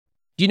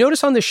Do you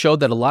notice on this show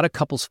that a lot of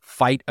couples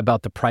fight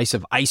about the price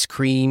of ice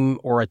cream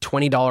or a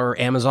 $20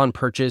 Amazon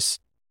purchase?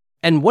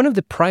 And one of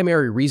the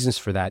primary reasons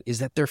for that is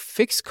that their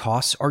fixed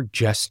costs are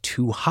just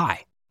too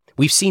high.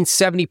 We've seen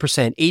 70%,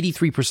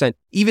 83%,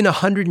 even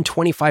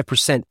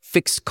 125%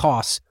 fixed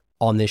costs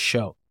on this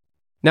show.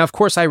 Now, of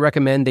course, I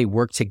recommend they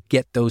work to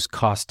get those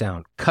costs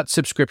down, cut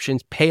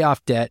subscriptions, pay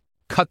off debt,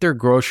 cut their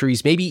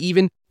groceries, maybe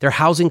even their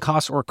housing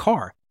costs or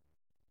car.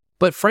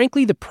 But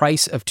frankly, the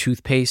price of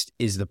toothpaste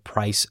is the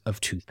price of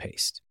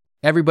toothpaste.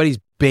 Everybody's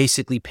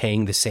basically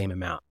paying the same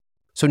amount.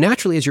 So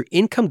naturally, as your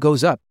income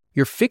goes up,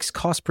 your fixed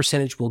cost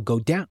percentage will go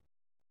down.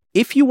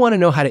 If you want to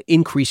know how to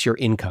increase your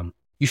income,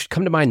 you should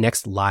come to my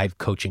next live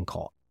coaching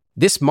call.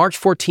 This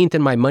March 14th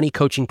in my money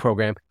coaching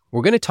program,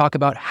 we're going to talk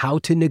about how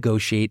to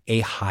negotiate a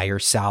higher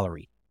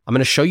salary. I'm going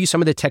to show you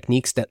some of the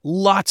techniques that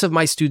lots of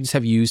my students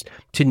have used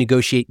to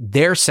negotiate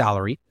their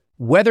salary,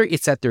 whether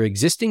it's at their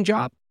existing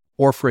job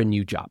or for a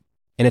new job.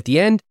 And at the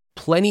end,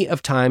 plenty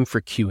of time for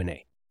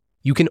Q&A.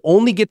 You can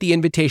only get the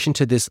invitation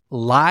to this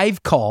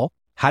live call,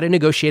 How to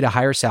Negotiate a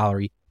Higher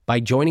Salary, by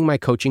joining my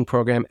coaching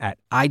program at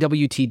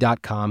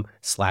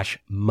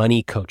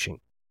iwt.com/moneycoaching.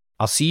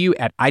 I'll see you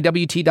at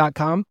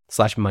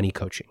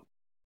iwt.com/moneycoaching.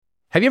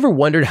 Have you ever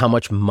wondered how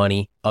much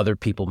money other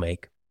people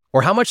make?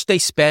 Or how much they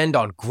spend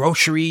on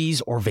groceries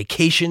or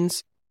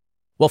vacations?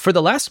 Well, for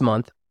the last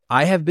month,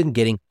 I have been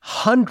getting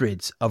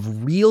hundreds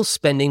of real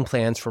spending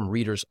plans from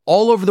readers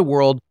all over the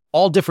world,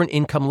 all different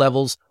income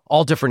levels,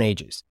 all different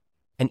ages.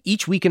 And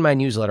each week in my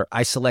newsletter,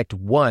 I select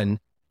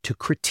one to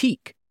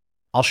critique.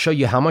 I'll show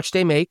you how much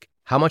they make,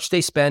 how much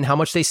they spend, how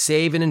much they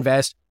save and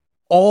invest,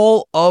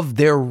 all of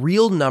their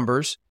real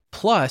numbers,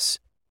 plus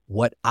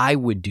what I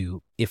would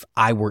do if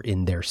I were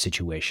in their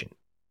situation.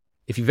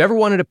 If you've ever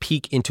wanted a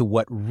peek into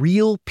what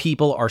real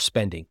people are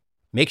spending,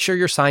 make sure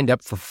you're signed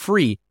up for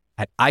free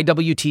at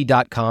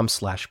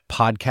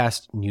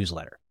iwt.com/podcast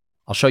newsletter.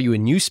 I'll show you a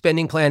new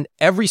spending plan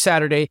every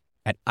Saturday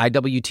at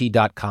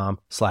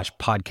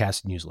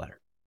iwt.com/podcast newsletter.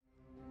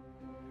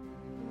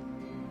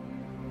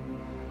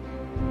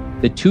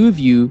 The two of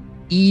you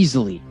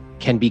easily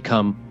can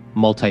become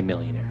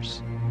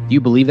multimillionaires. Do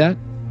you believe that?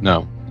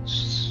 No,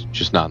 it's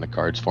just not in the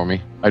cards for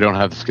me. I don't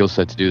have the skill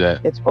set to do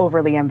that. It's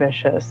overly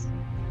ambitious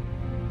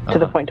to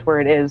the point where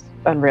it is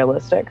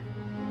unrealistic.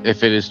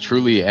 If it is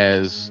truly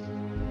as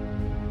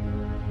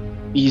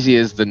easy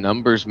as the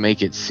numbers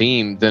make it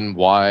seem, then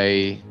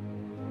why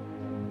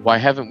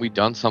haven't we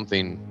done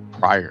something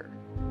prior?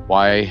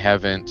 Why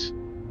has none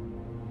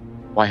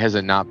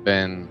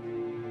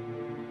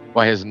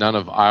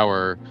of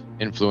our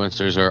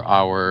influencers or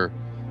our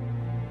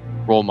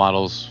role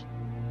models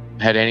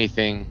had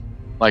anything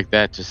like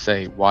that to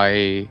say?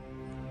 Why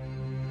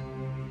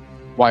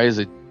is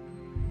it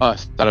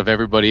us out of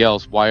everybody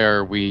else? Why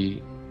are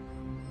we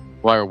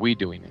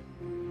doing it?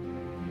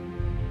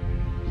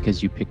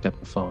 Because you picked up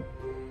the phone.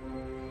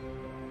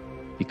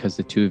 Because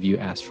the two of you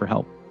asked for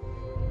help.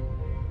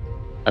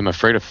 I'm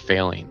afraid of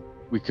failing.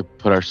 We could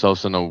put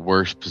ourselves in a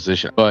worse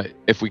position. But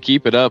if we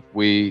keep it up,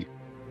 we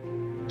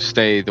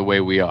stay the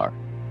way we are.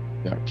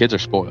 Our kids are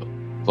spoiled,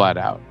 flat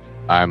out.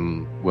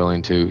 I'm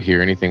willing to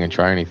hear anything and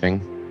try anything.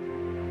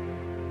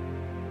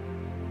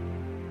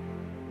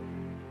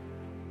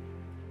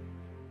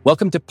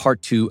 Welcome to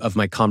part 2 of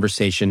my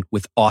conversation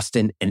with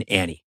Austin and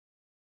Annie.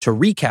 To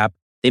recap,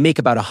 they make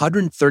about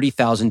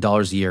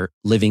 $130,000 a year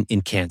living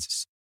in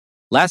Kansas.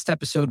 Last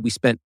episode, we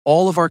spent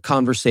all of our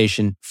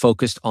conversation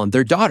focused on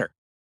their daughter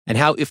and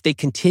how if they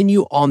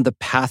continue on the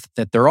path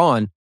that they're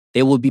on,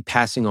 they will be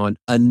passing on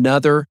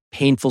another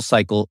painful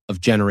cycle of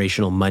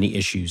generational money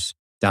issues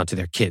down to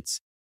their kids.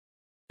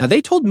 Now,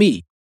 they told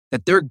me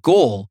that their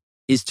goal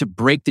is to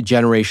break the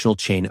generational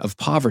chain of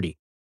poverty.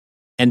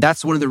 And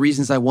that's one of the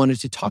reasons I wanted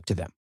to talk to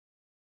them.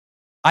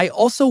 I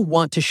also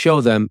want to show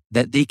them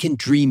that they can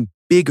dream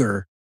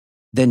bigger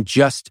than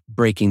just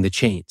breaking the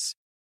chains.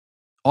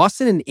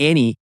 Austin and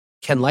Annie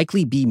can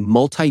likely be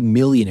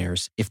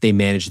multimillionaires if they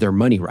manage their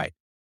money right.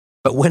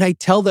 But when I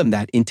tell them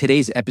that in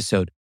today's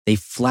episode, they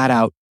flat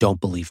out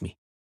don't believe me.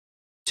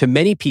 To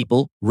many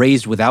people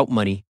raised without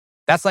money,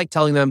 that's like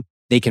telling them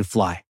they can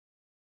fly.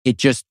 It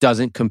just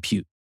doesn't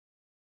compute.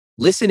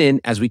 Listen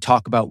in as we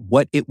talk about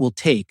what it will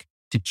take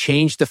to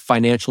change the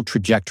financial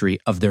trajectory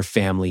of their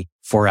family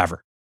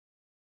forever.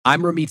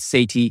 I'm Ramit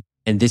Sethi,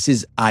 and this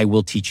is I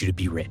Will Teach You to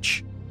Be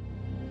Rich.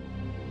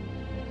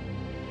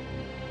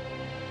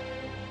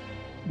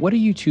 What are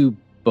you two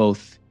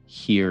both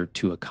here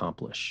to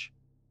accomplish?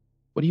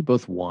 What do you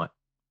both want?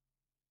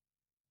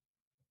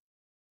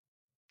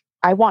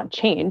 I want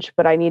change,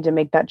 but I need to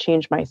make that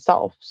change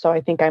myself. So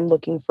I think I'm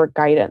looking for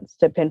guidance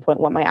to pinpoint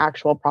what my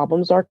actual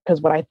problems are,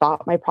 because what I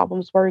thought my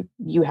problems were,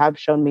 you have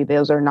shown me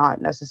those are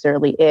not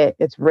necessarily it.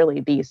 It's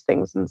really these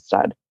things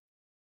instead.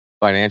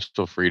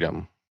 Financial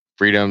freedom.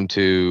 Freedom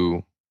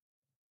to,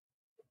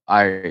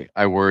 I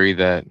worry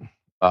that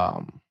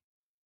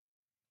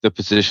the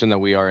position that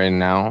we are in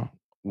now,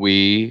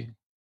 we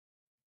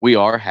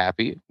are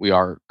happy, we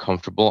are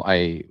comfortable.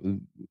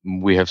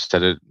 We have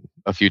said it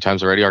a few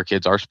times already, our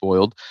kids are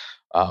spoiled.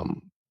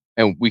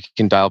 and we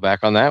can dial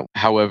back on that.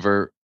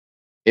 However,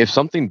 if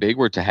something big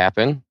were to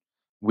happen,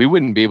 we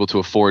wouldn't be able to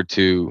afford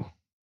to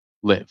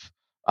live.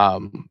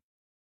 Um,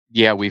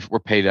 yeah, we're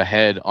paid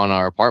ahead on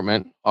our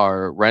apartment.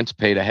 Our rent's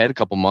paid ahead a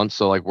couple months,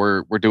 so like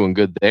we're doing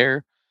good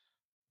there.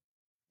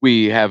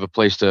 We have a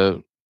place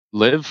to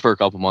live for a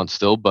couple months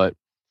still, but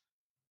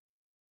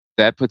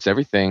that puts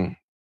everything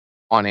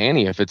on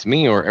Annie if it's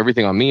me, or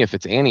everything on me if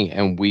it's Annie.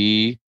 And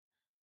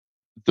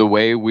the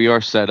way we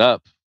are set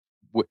up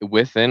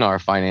within our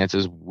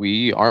finances,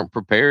 we aren't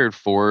prepared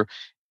for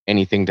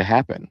anything to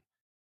happen,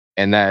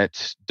 and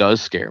that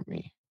does scare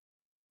me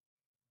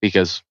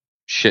because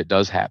shit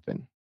does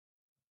happen.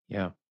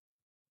 Yeah.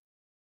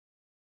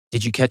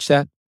 Did you catch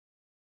that?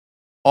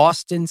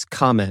 Austin's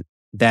comment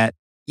that,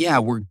 yeah,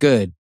 we're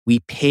good. We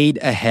paid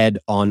ahead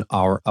on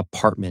our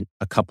apartment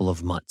a couple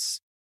of months.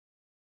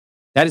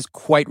 That is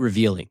quite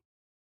revealing.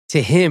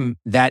 To him,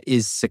 that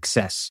is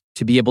success,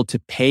 to be able to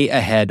pay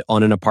ahead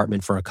on an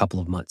apartment for a couple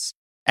of months.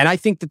 And I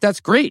think that that's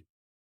great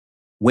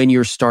when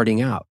you're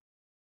starting out.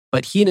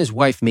 But he and his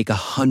wife make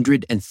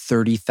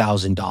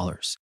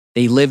 $130,000.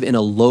 They live in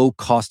a low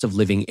cost of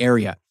living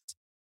area.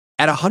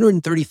 At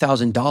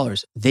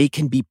 $130,000, they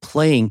can be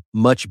playing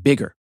much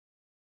bigger.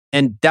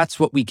 And that's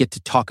what we get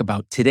to talk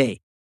about today.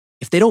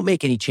 If they don't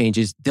make any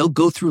changes, they'll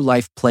go through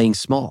life playing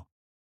small,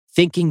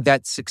 thinking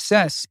that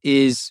success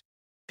is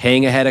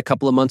paying ahead a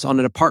couple of months on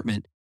an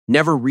apartment,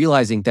 never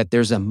realizing that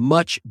there's a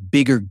much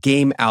bigger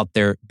game out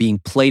there being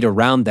played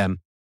around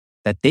them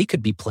that they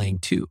could be playing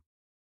too.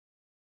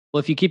 Well,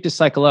 if you keep this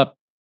cycle up,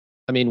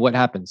 I mean, what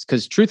happens?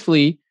 Because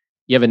truthfully,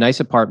 you have a nice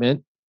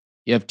apartment,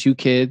 you have 2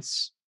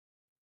 kids,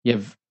 you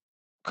have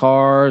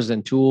cars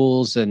and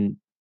tools and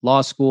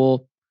law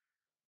school.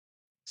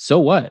 So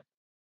what?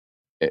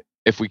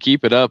 If we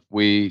keep it up,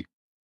 we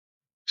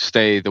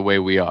stay the way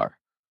we are.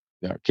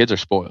 Our kids are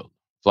spoiled,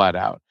 flat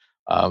out.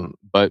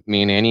 But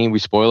me and Annie, we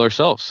spoil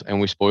ourselves and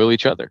we spoil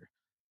each other.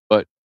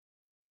 But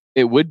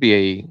it would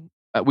be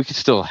we could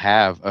still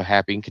have a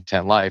happy and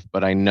content life.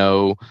 But I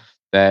know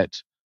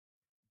that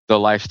the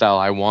lifestyle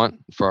I want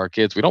for our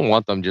kids, we don't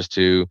want them just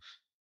to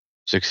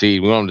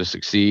succeed. We want them to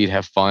succeed,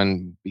 have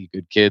fun, be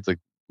good kids. Like,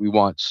 we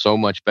want so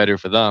much better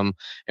for them.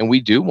 And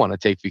we do want to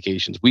take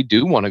vacations. We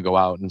do want to go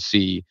out and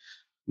see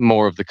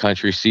more of the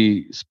country,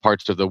 see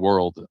parts of the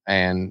world,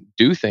 and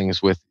do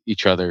things with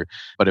each other.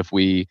 But if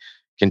we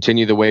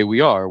continue the way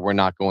we are, we're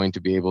not going to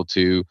be able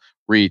to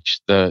reach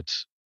the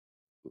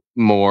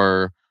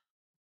more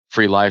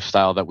free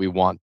lifestyle that we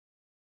want.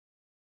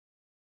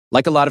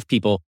 Like a lot of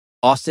people,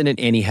 Austin and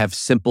Annie have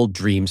simple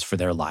dreams for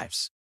their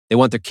lives. They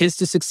want their kids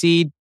to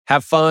succeed,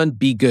 have fun,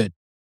 be good.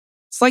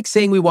 It's like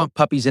saying we want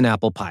puppies and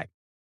apple pie.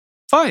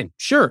 Fine,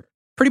 sure,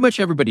 pretty much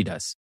everybody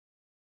does.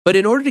 But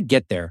in order to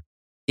get there,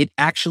 it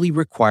actually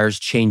requires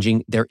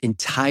changing their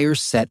entire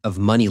set of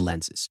money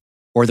lenses,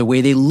 or the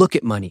way they look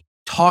at money,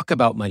 talk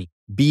about money,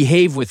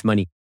 behave with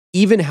money,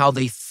 even how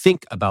they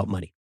think about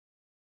money.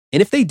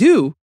 And if they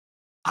do,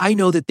 I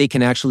know that they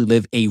can actually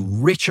live a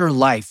richer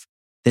life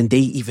than they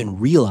even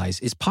realize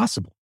is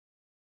possible.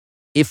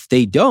 If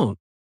they don't,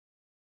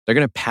 they're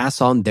going to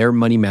pass on their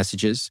money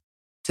messages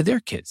to their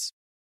kids.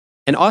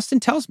 And Austin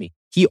tells me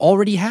he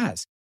already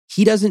has.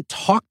 He doesn't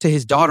talk to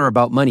his daughter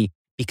about money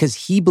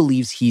because he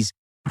believes he's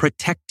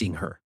protecting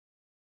her.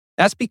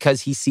 That's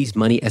because he sees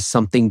money as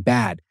something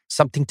bad,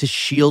 something to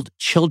shield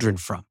children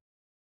from.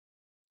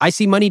 I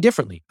see money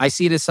differently. I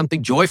see it as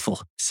something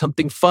joyful,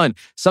 something fun,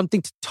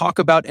 something to talk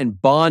about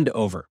and bond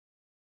over.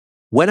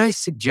 When I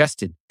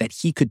suggested that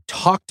he could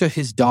talk to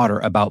his daughter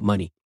about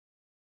money,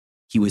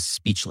 he was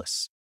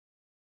speechless.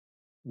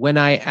 When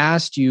I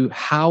asked you,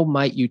 how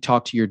might you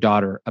talk to your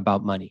daughter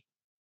about money?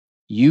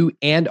 You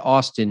and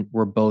Austin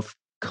were both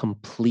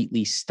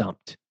completely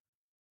stumped.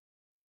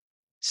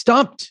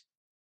 Stumped.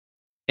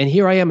 And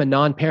here I am, a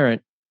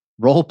non-parent,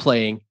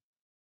 role-playing.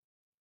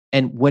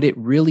 And what it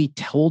really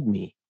told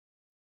me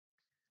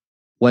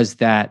was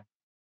that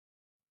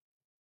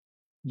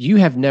you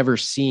have never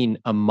seen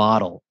a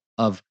model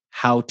of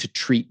how to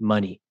treat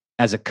money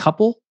as a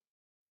couple,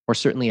 or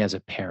certainly as a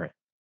parent.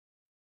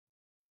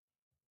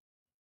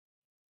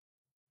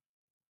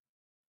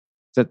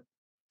 Does that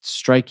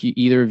strike you,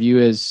 either of you,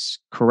 as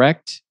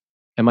correct?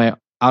 Am I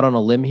out on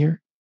a limb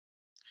here?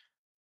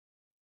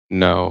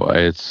 No,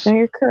 No,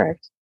 you're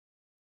correct.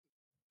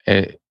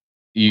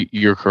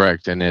 You're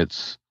correct, and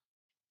it's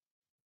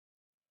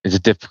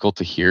difficult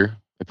to hear.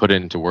 I put it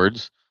into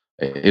words.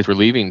 It's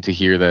relieving to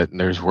hear that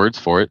there's words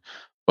for it,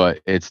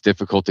 but it's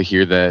difficult to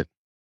hear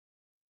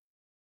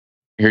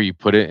you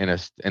put it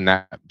in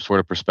that sort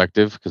of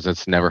perspective, because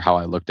that's never how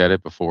I looked at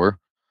it before.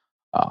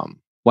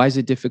 Why is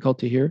it difficult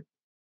to hear?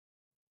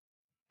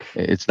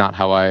 It's not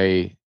how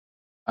I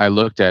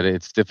looked at it.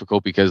 It's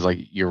difficult because, like,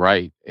 you're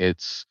right.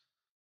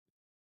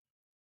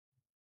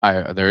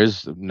 There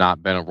has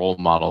not been a role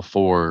model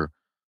for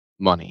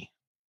money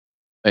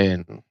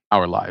in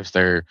our lives.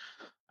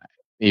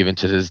 Even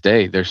to this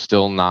day, there's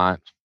still not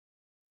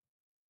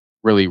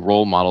really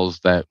role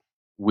models that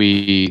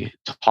we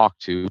talk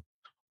to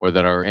or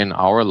that are in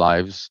our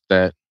lives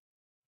that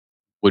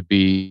would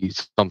be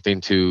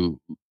something to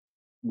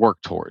work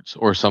towards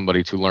or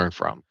somebody to learn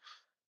from.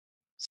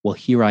 Well,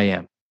 here I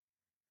am.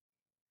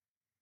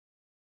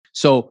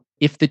 So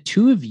if the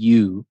two of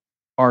you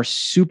are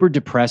super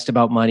depressed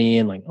about money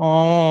and like,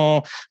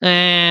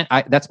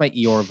 that's my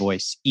Eeyore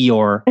voice.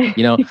 Eeyore,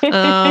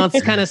 oh,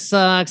 it kind of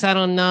sucks. I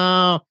don't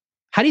know.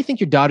 How do you think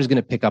your daughter's going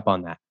to pick up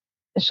on that?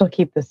 She'll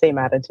keep the same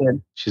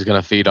attitude. She's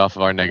going to feed off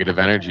of our negative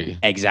energy.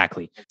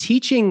 Exactly.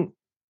 Teaching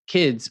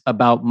kids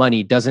about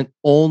money doesn't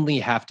only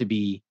have to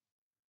be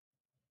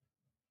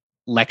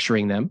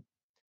lecturing them,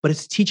 but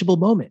it's a teachable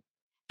moment.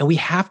 And we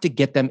have to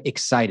get them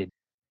excited.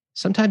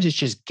 Sometimes it's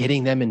just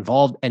getting them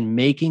involved and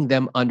making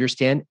them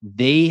understand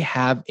they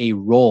have a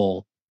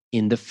role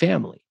in the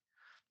family.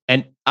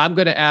 And I'm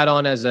going to add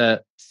on as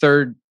a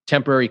third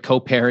temporary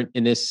co-parent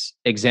in this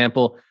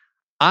example.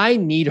 I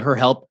need her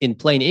help in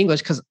plain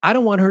English because I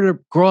don't want her to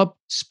grow up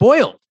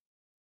spoiled.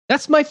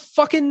 That's my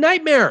fucking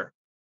nightmare,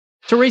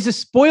 to raise a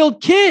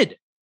spoiled kid.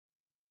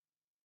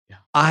 Yeah.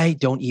 I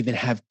don't even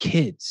have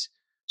kids,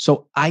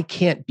 so I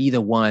can't be the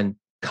one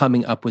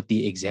coming up with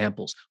the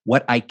examples.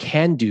 What I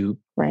can do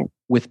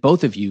with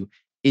both of you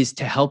is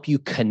to help you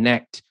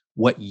connect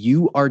what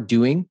you are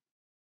doing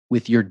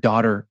with your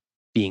daughter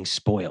being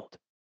spoiled.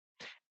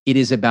 It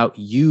is about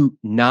you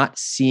not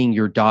seeing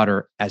your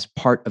daughter as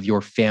part of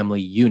your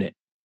family unit,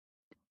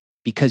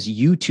 because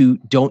you two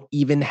don't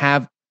even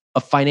have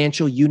a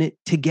financial unit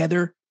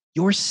together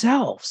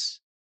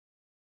yourselves.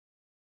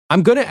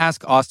 I'm going to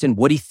ask Austin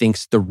what he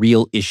thinks the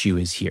real issue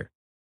is here.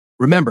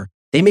 Remember,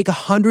 they make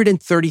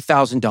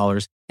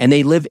 $130,000 and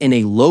they live in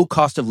a low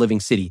cost of living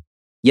city,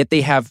 yet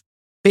they have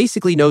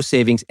basically no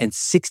savings and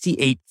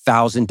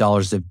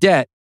 $68,000 of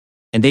debt,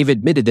 and they've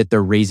admitted that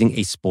they're raising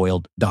a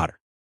spoiled daughter.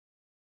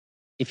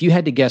 If you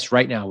had to guess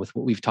right now with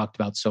what we've talked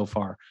about so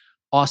far,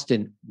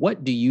 Austin,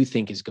 what do you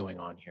think is going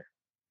on here?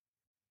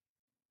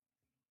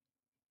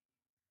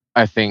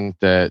 I think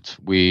that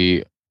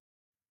we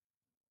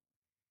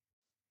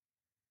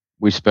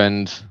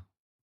spend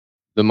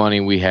the money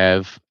we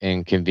have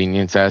in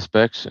convenience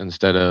aspects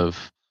instead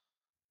of,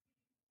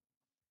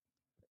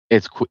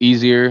 it's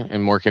easier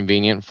and more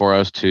convenient for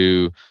us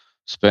to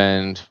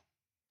spend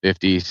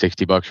 50,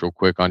 60 bucks real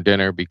quick on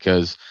dinner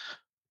because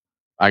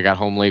I got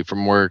home late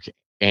from work,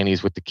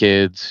 Annie's with the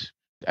kids.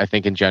 I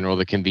think in general,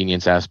 the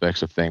convenience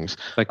aspects of things,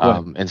 like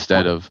what?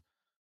 Instead of,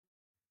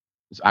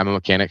 I'm a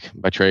mechanic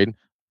by trade.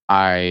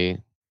 I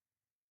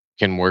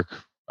can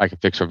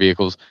fix our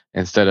vehicles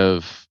instead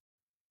of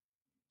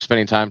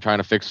spending time trying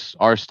to fix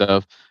our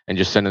stuff and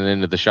just sending it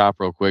into the shop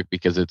real quick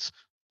because it's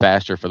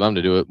faster for them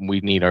to do it.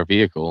 We need our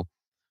vehicle.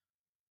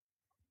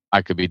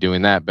 I could be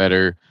doing that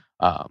better.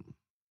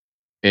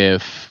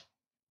 If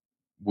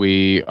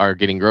we are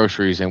getting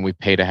groceries and we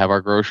pay to have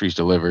our groceries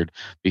delivered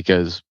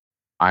because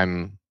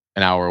I'm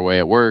an hour away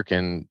at work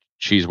and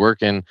she's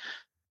working,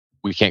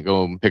 we can't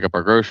go and pick up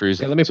our groceries.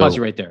 Okay, let me pause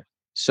you right there.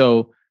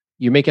 So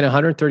you're making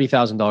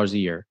 $130,000 a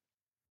year.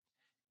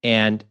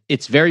 And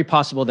it's very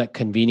possible that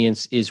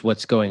convenience is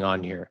what's going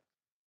on here.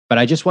 But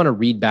I just want to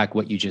read back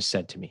what you just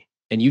said to me.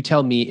 And you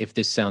tell me if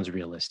this sounds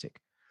realistic.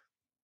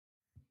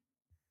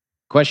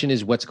 Question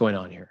is, what's going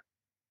on here?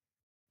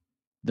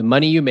 The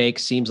money you make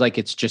seems like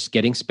it's just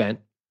getting spent.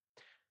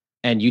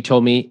 And you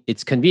told me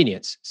it's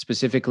convenience,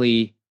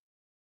 specifically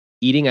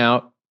eating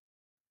out,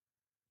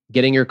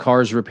 getting your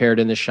cars repaired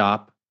in the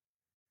shop,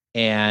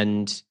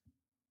 and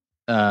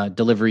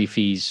delivery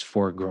fees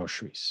for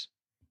groceries.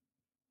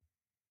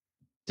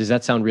 Does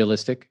that sound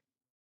realistic?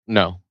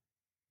 No,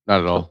 not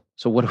at all.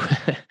 So what?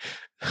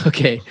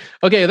 Okay,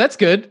 that's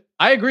good.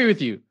 I agree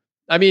with you.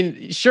 I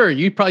mean, sure,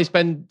 you probably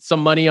spend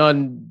some money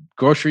on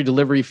grocery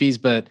delivery fees,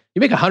 but you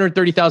make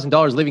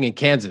 $130,000 living in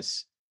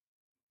Kansas.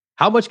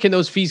 How much can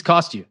those fees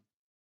cost you?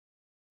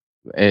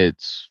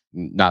 It's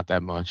not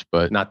that much,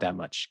 but not that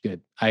much.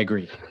 Good. I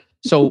agree.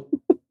 So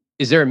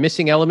is there a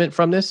missing element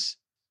from this?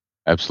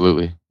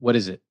 Absolutely. What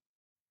is it?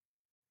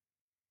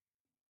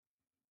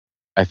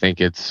 I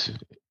think it's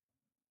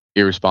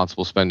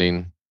irresponsible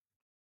spending,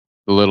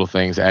 the little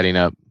things adding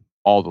up,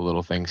 all the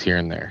little things here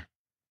and there.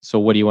 So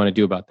what do you want to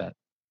do about that?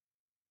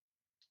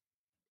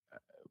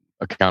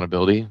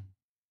 Accountability.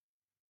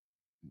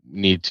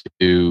 Need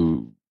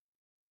to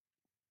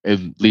at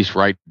least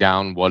write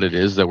down what it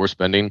is that we're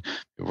spending.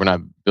 If we're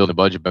not building a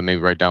budget, but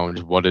maybe write down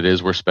just what it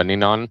is we're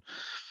spending on.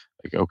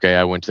 Like, okay,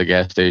 I went to the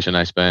gas station,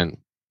 I spent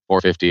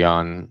 $4.50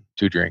 on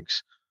 2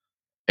 drinks.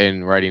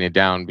 And writing it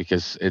down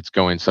because it's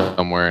going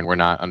somewhere and we're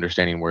not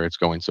understanding where it's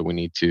going. So we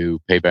need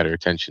to pay better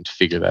attention to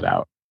figure that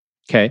out.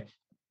 Okay.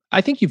 I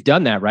think you've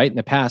done that, right? In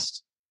the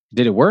past.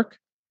 Did it work?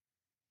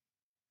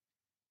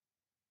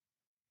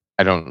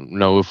 I don't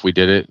know if we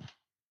did it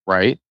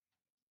right,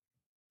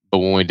 but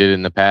when we did it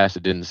in the past,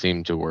 it didn't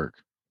seem to work.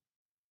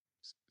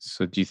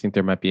 So do you think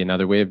there might be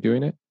another way of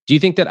doing it? Do you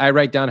think that I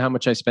write down how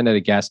much I spend at a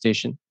gas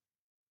station?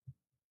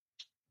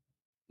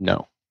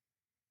 No.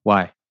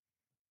 Why?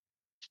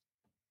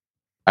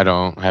 I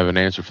don't have an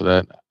answer for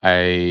that.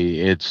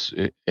 It's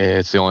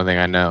the only thing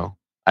I know.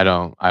 I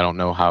don't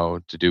know how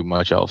to do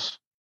much else.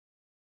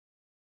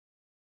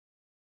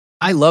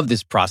 I love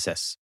this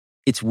process.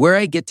 It's where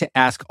I get to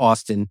ask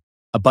Austin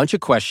a bunch of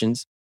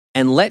questions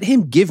and let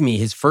him give me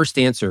his first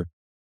answer.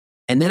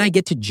 And then I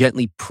get to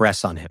gently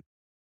press on him.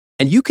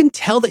 And you can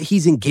tell that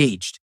he's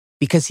engaged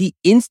because he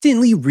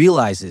instantly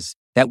realizes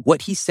that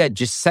what he said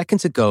just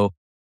seconds ago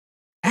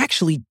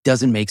actually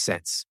doesn't make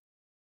sense.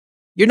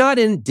 You're not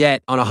in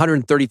debt on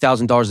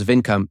 $130,000 of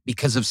income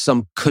because of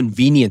some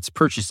convenience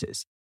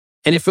purchases.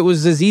 And if it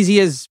was as easy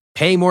as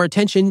paying more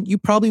attention, you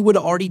probably would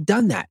have already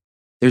done that.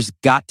 There's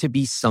got to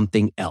be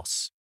something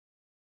else.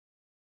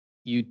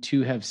 You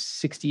two have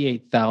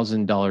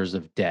 $68,000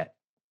 of debt.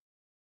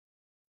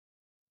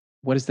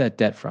 What is that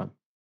debt from?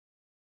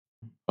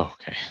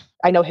 Okay.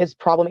 I know his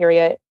problem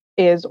area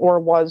is or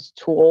was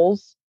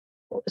tools.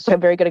 So a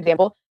very good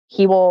example.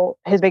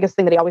 His biggest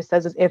thing that he always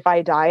says is, if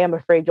I die, I'm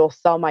afraid you'll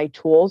sell my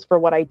tools for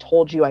what I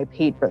told you I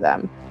paid for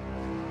them.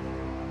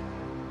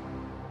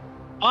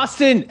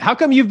 Austin, how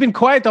come you've been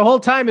quiet the whole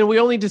time and we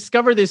only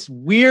discover this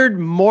weird,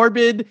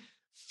 morbid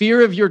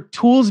fear of your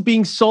tools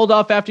being sold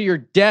off after your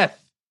death?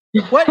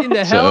 What in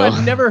the hell?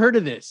 I've never heard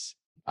of this.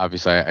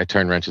 Obviously, I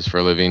turn wrenches for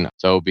a living.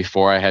 So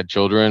before I had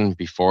children,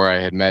 before I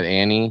had met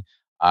Annie,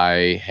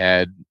 I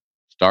had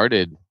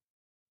started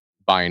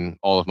buying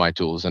all of my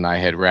tools, and I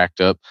had racked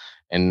up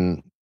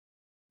an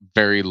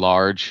very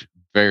large,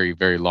 very,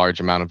 very large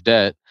amount of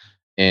debt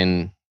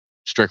in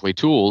strictly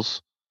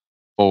tools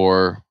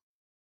to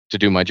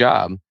do my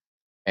job.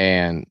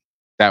 And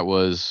that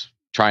was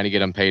trying to get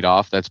them paid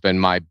off. That's been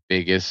my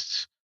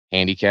biggest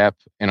handicap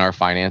in our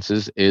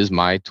finances, is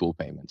my tool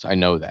payments. I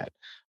know that.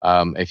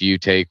 If you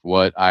take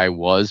what I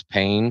was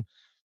paying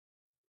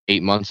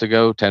 8 months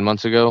ago, 10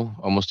 months ago,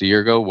 almost a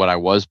year ago, what I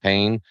was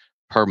paying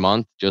per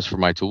month just for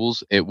my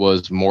tools, it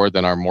was more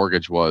than our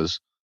mortgage was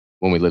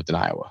when we lived in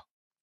Iowa.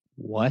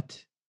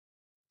 What?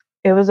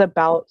 It was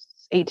about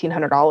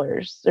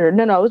 $1,800, or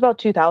no, it was about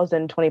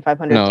 $2,000,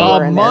 $2,500. No,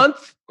 a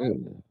month?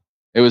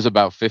 It was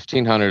about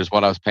 $1,500 is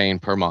what I was paying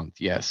per month.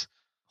 Yes.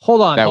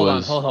 Hold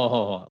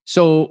on.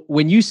 So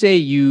when you say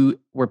you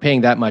were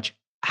paying that much,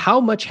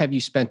 how much have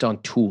you spent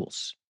on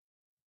tools?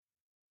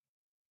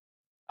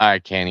 I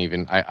can't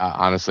even. I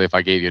honestly, if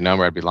I gave you a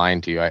number, I'd be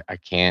lying to you. I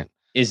can't.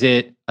 Is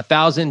it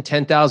 1,000,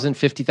 10,000,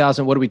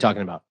 50,000? What are we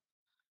talking about?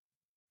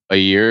 A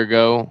year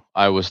ago,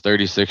 I was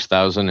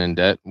 36,000 in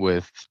debt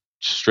with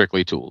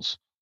strictly tools.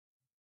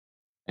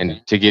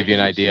 And to give you an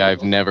idea,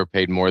 I've never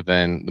paid more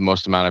than the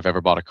most amount I've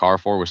ever bought a car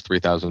for was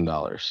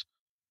 $3,000.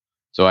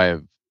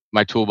 So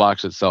my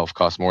toolbox itself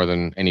costs more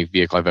than any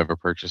vehicle I've ever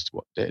purchased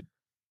did.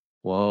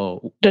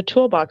 Whoa. The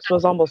toolbox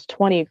was almost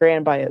 20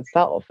 grand by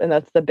itself. And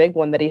that's the big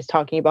one that he's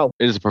talking about.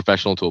 It is a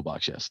professional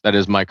toolbox. Yes. That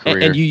is my career.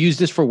 And you use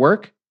this for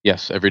work?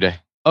 Yes. Every day.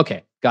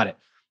 Okay. Got it.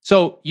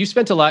 So you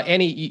spent a lot.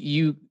 Annie,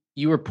 you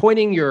were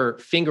pointing your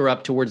finger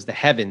up towards the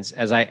heavens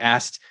as I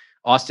asked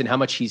Austin how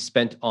much he's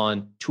spent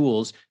on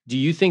tools. Do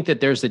you think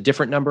that there's a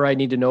different number I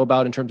need to know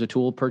about in terms of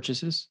tool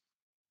purchases?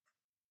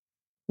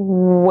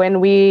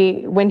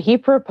 When he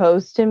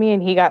proposed to me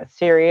and he got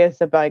serious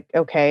about,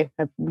 okay,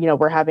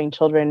 we're having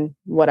children,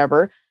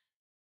 whatever,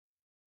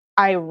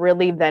 I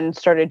really then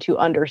started to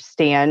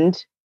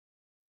understand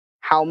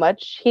how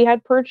much he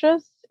had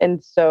purchased.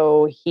 And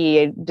so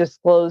he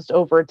disclosed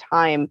over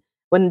time,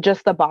 when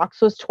just the box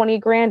was 20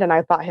 grand and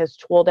I thought his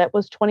tool debt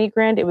was 20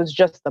 grand, it was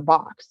just the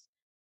box.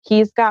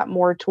 He's got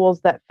more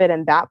tools that fit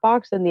in that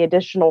box and the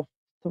additional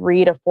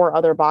 3 to 4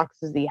 other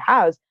boxes he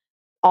has.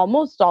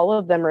 Almost all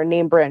of them are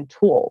name brand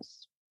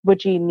tools,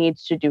 which he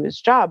needs to do his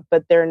job,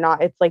 but they're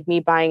not. It's like me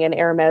buying an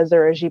Hermes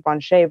or a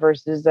Givenchy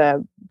versus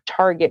a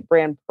Target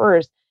brand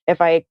purse if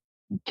I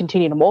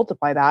continue to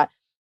multiply that.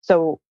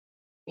 So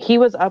he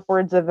was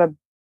upwards of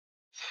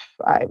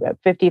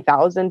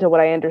 50,000 to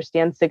what I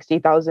understand,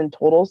 60,000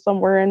 total,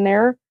 somewhere in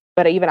there.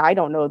 But even I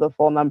don't know the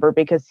full number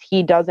because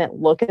he doesn't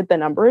look at the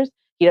numbers.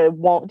 He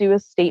won't do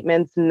his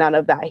statements, none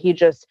of that. He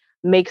just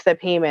makes a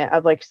payment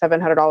of like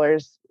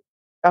 $700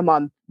 a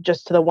month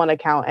just to the one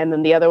account. And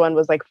then the other one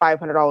was like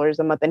 $500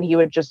 a month. And he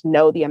would just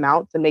know the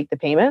amounts and make the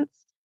payments.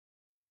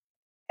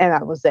 And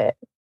that was it.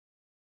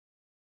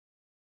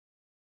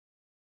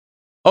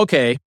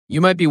 Okay,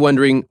 you might be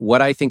wondering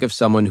what I think of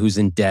someone who's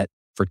in debt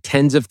for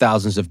tens of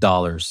thousands of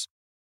dollars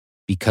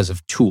because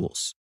of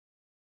tools.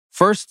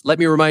 First, let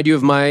me remind you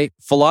of my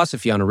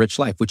philosophy on a rich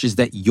life, which is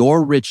that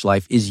your rich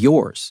life is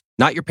yours,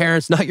 not your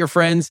parents, not your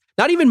friends,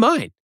 not even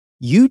mine.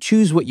 You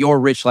choose what your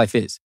rich life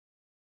is.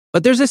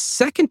 But there's a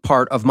second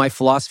part of my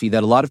philosophy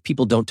that a lot of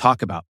people don't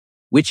talk about,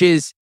 which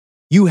is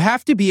you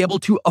have to be able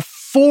to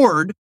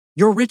afford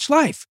your rich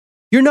life.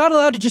 You're not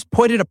allowed to just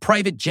point at a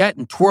private jet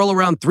and twirl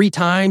around 3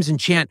 times and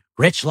chant,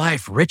 rich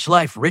life, rich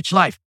life, rich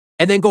life,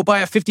 and then go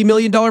buy a $50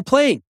 million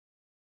plane.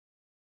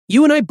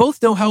 You and I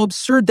both know how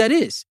absurd that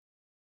is.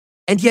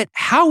 And yet,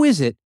 how is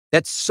it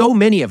that so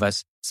many of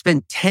us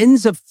spend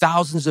tens of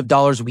thousands of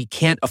dollars we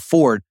can't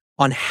afford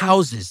on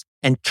houses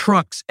and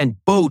trucks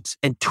and boats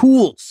and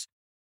tools?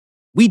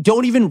 We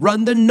don't even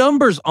run the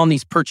numbers on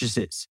these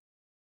purchases.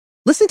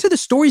 Listen to the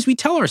stories we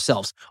tell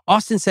ourselves.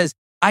 Austin says,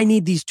 I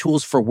need these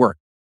tools for work.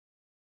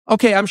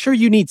 Okay, I'm sure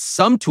you need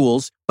some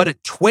tools, but a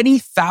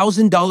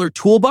 $20,000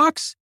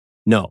 toolbox?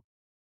 No.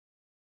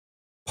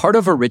 Part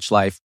of a rich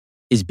life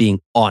is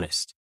being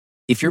honest.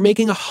 If you're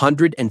making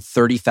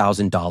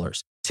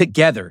 $130,000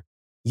 together,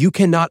 you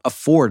cannot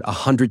afford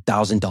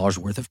 $100,000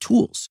 worth of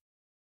tools.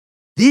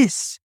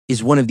 This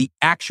is one of the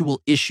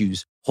actual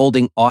issues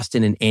holding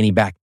Austin and Annie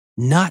back,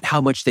 not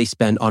how much they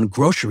spend on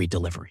grocery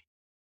delivery.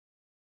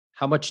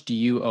 How much do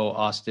you owe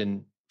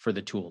Austin for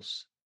the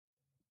tools?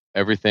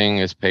 Everything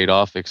is paid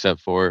off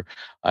except for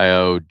I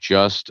owe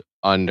just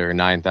under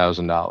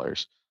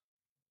 $9,000.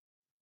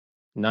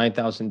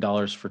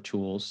 $9,000 for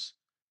tools.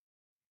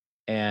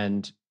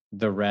 And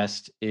the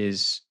rest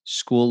is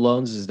school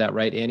loans. Is that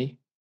right, Annie?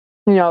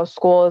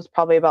 School is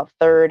probably about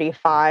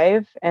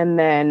 35, and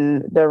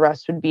then the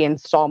rest would be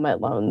installment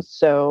loans.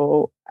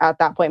 So at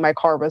that point, my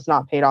car was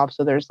not paid off.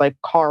 So there's like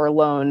car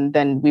loan.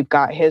 Then we've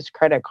got his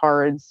credit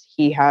cards.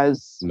 He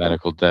has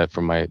Medical debt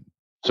from my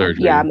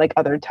surgery. Yeah, and like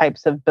other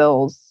types of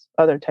bills,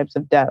 other types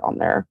of debt on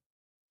there.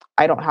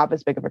 I don't have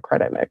as big of a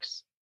credit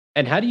mix.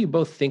 And how do you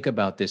both think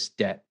about this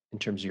debt in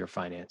terms of your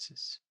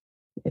finances?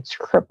 It's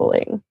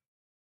crippling.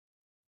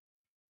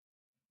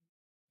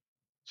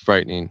 It's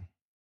frightening.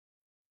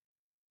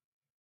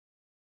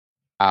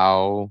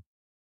 How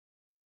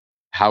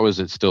is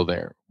it still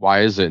there?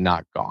 Why is it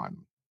not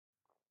gone?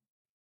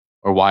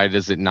 Or why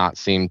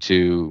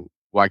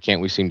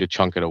can't we seem to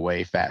chunk it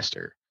away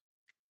faster?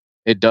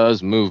 It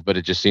does move, but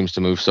it just seems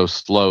to move so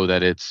slow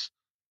that it's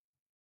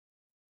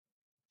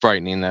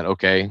frightening that,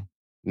 okay,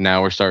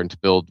 now we're starting to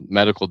build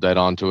medical debt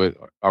onto it.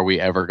 Are we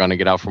ever going to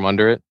get out from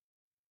under it?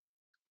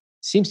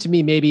 Seems to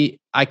me maybe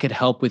I could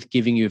help with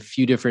giving you a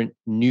few different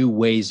new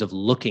ways of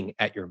looking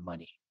at your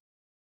money.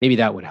 Maybe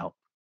that would help.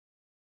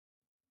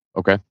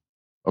 Okay.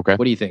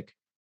 What do you think?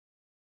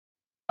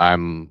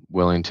 I'm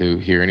willing to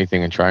hear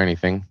anything and try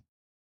anything.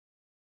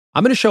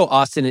 I'm going to show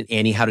Austin and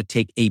Annie how to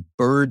take a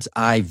bird's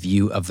eye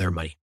view of their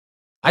money.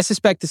 I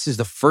suspect this is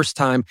the first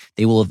time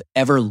they will have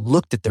ever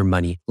looked at their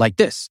money like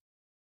this.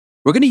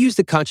 We're going to use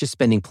the conscious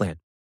spending plan.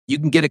 You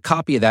can get a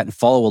copy of that and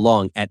follow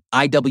along at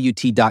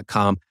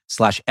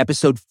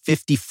iwt.com/episode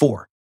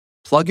 54.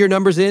 Plug your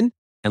numbers in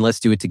and let's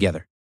do it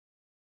together.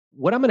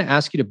 What I'm going to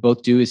ask you to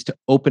both do is to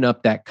open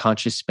up that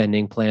conscious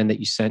spending plan that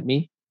you sent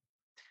me.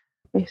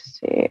 Let me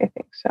see. I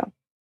think so.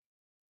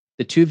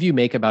 The two of you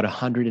make about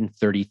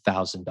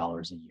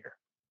 $130,000 a year.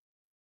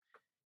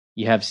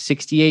 You have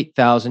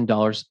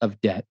 $68,000 of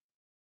debt.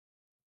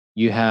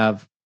 You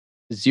have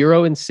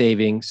zero in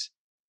savings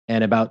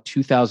and about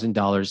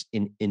 $2,000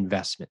 in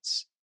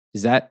investments.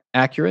 Is that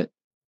accurate?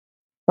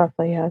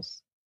 Roughly,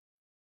 yes.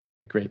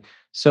 Great.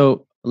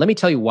 So let me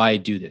tell you why I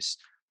do this.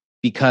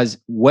 Because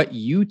what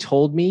you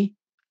told me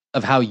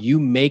of how you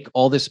make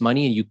all this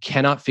money and you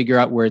cannot figure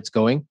out where it's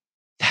going,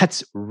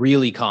 that's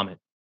really common.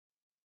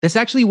 That's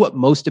actually what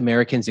most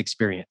Americans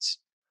experience.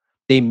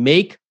 They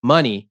make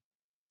money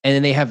and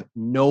then they have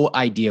no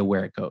idea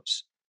where it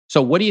goes.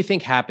 So what do you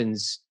think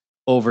happens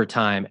over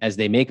time as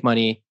they make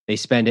money, they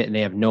spend it, and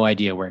they have no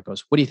idea where it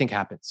goes? What do you think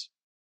happens?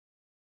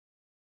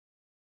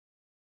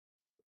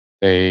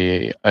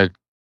 They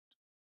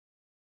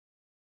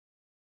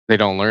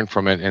don't learn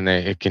from it, and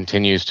it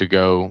continues to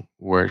go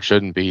where it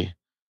shouldn't be.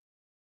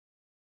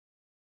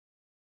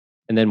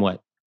 And then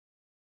what?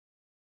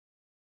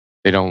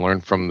 They don't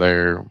learn from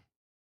their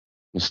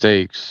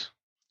mistakes.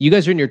 You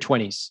guys are in your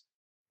 20s.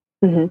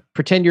 Mm-hmm.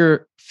 Pretend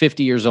you're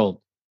 50 years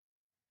old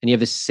and you have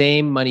the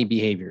same money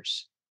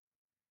behaviors.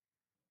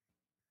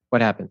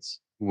 What happens?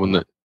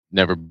 We'll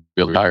never be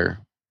able to retire.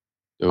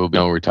 There will be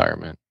no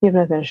retirement. You have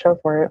nothing to show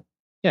for it.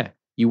 Yeah.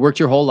 You worked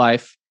your whole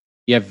life.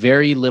 You have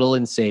very little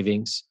in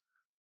savings.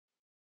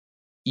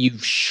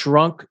 You've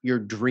shrunk your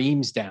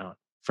dreams down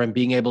from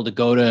being able to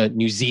go to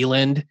New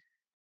Zealand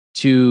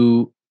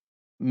to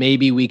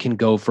maybe we can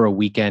go for a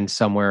weekend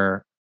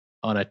somewhere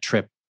on a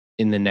trip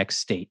in the next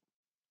state.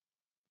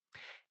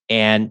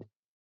 And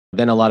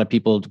then a lot of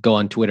people go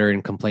on Twitter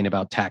and complain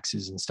about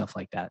taxes and stuff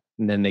like that.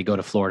 And then they go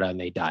to Florida and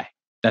they die.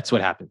 That's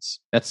what happens.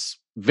 That's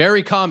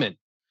very common.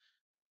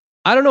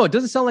 I don't know. It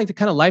doesn't sound like the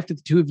kind of life that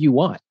the two of you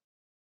want.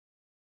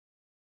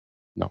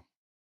 No.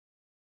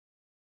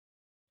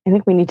 I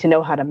think we need to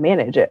know how to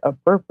manage it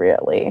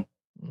appropriately.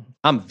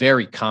 I'm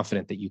very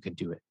confident that you can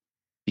do it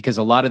because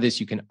a lot of this,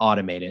 you can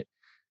automate it.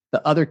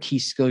 The other key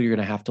skill you're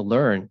going to have to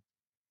learn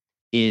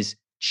is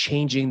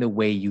changing the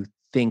way you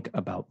think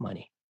about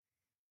money.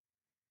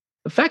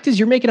 The fact is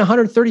you're making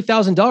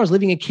 $130,000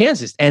 living in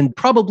Kansas and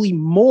probably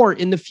more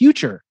in the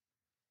future.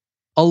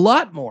 A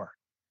lot more.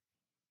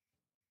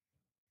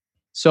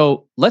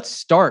 So let's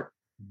start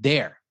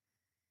there.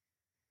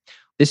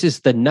 This is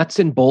the nuts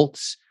and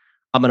bolts.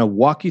 I'm going to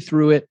walk you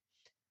through it.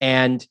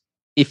 And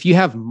if you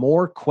have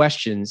more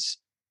questions,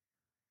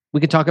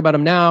 we can talk about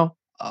them now.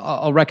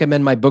 I'll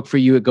recommend my book for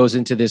you. It goes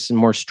into this in a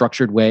more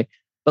structured way.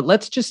 But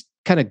let's just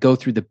kind of go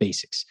through the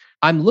basics.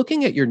 I'm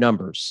looking at your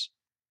numbers.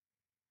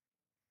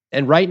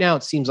 And right now,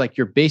 it seems like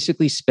you're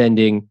basically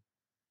spending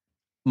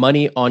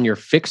money on your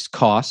fixed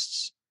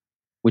costs,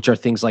 which are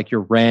things like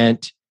your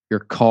rent, your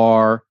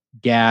car,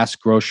 gas,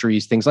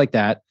 groceries, things like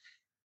that.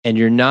 and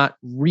you're not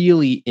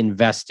really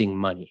investing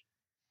money,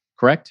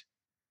 correct?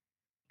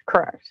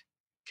 Correct.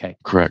 Okay.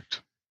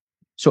 Correct.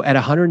 So at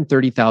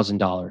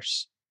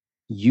 $130,000,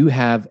 you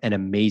have an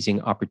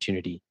amazing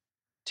opportunity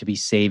to be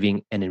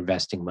saving and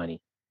investing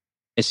money,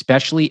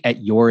 especially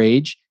at your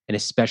age and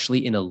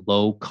especially in a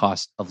low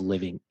cost of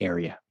living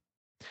area.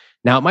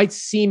 Now, it might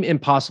seem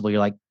impossible. You're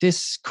like,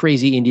 this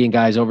crazy Indian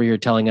guy's over here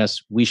telling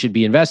us we should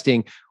be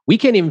investing. We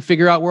can't even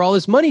figure out where all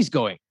this money's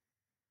going.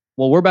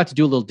 Well, we're about to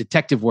do a little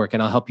detective work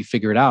and I'll help you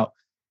figure it out.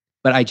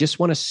 But I just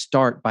want to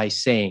start by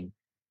saying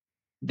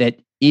that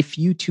if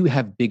you too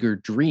have bigger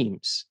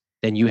dreams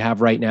than you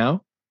have right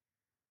now,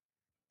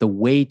 the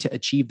way to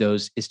achieve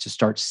those is to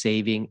start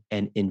saving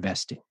and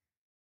investing.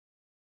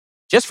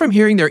 Just from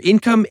hearing their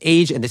income,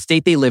 age, and the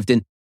state they lived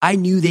in, I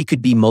knew they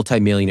could be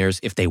multimillionaires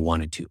if they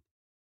wanted to.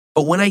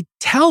 But when I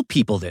tell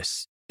people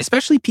this,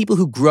 especially people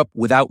who grew up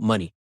without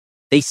money,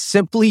 they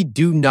simply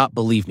do not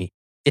believe me.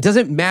 It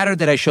doesn't matter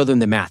that I show them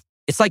the math.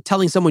 It's like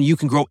telling someone you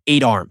can grow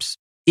 8 arms.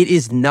 It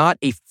is not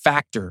a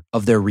factor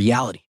of their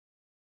reality.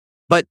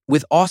 But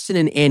with Austin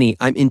and Annie,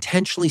 I'm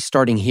intentionally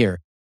starting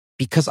here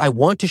because I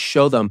want to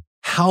show them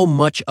how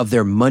much of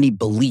their money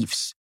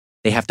beliefs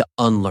they have to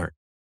unlearn.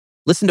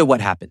 Listen to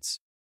what happens.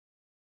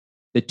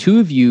 The two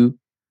of you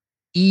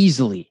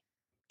easily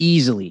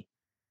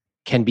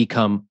can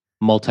become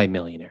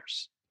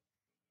multimillionaires.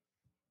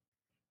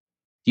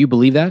 Do you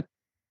believe that?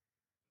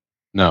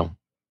 No.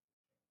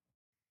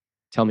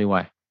 Tell me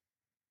why.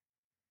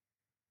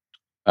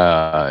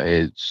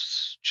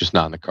 It's just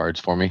not in the cards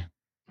for me.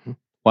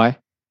 Why?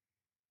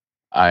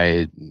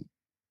 I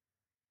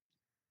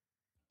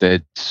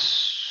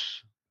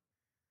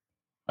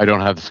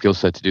don't have the skill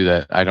set to do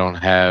that. I don't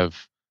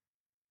have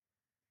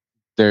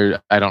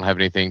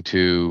anything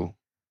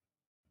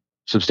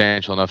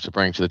substantial enough to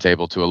bring to the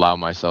table to allow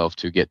myself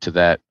to get to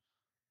that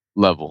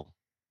level.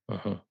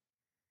 Uh-huh.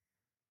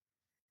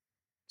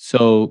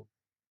 So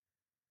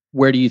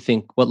where do you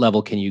think, what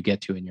level can you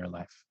get to in your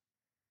life?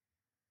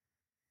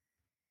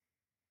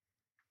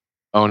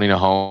 Owning a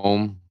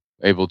home,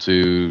 able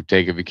to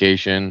take a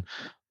vacation,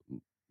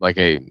 like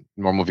a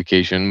normal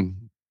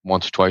vacation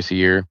once or twice a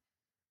year.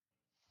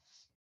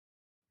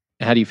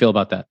 How do you feel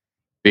about that?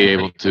 Be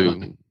able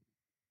to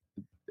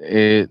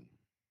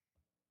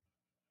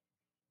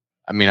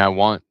I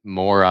want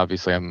more.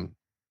 Obviously,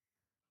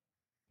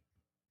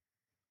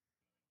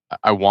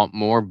 I want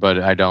more, but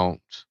I'm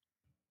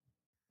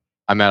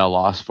at a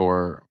loss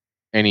for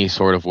any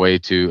sort of way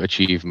to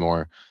achieve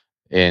more.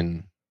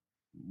 And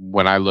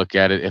when I look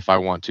at it, if I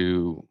want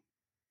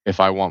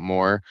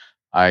more,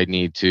 I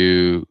need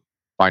to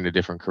find a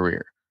different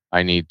career.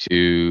 I need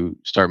to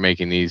start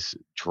making these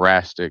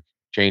drastic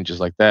changes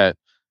like that.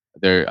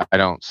 I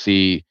don't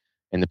see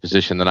in the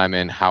position that I'm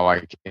in how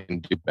I can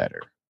do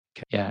better.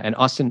 Yeah. And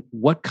Austin,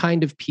 what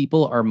kind of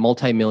people are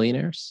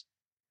multimillionaires?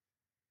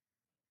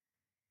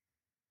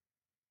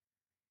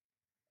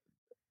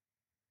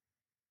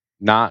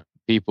 Not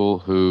people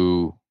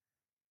who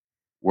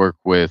work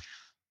with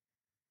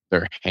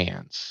their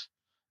hands.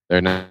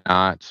 They're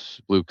not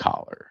blue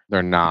collar.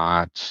 They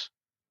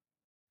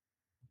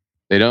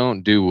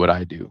don't do what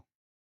I do.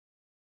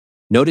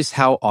 Notice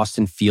how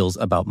Austin feels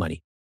about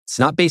money. It's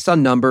not based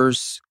on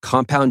numbers,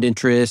 compound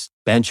interest,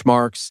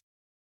 benchmarks.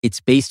 It's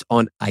based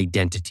on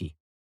identity.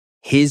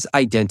 His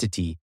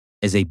identity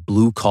as a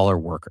blue-collar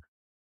worker.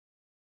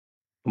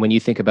 When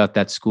you think about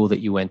that school that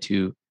you went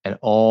to and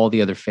all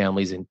the other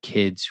families and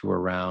kids who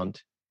were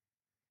around,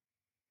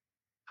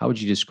 how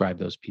would you describe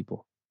those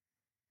people?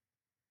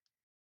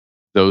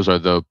 Those are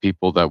the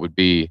people that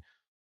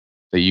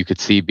you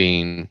could see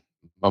being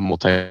a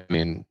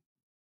multi-million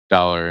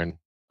dollar and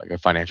like a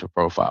financial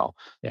profile.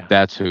 Yeah.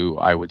 That's who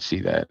I would see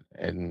that.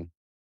 And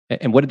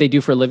what did they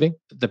do for a living?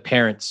 The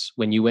parents,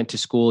 when you went to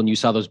school and you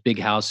saw those big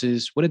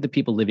houses, what did the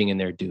people living in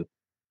there do?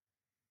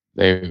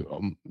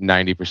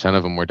 90%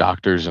 of them were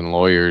doctors and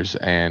lawyers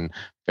and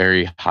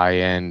very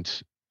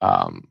high-end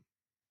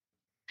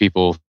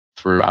people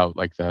throughout,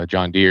 like the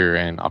John Deere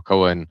and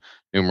Alcoa and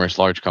numerous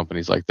large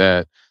companies like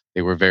that.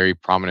 They were very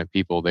prominent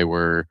people.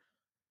 Their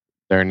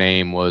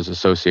name was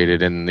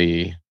associated in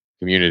the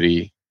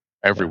community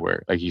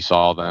everywhere. Yeah. Like you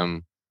saw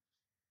them,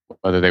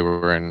 whether they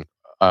were in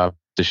a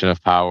position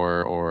of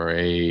power or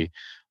a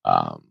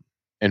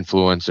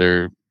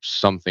influencer,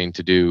 something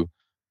to do.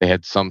 They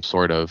had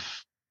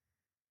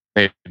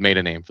they made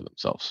a name for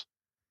themselves.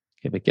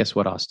 Okay, but guess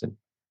what, Austin?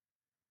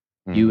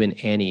 You and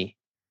Annie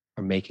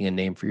are making a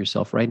name for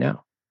yourself right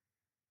now.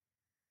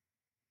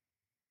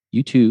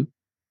 You two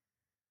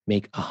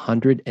make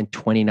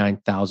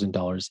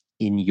 $129,000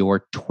 in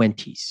your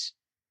 20s.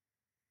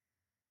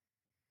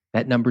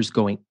 That number's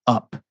going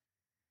up.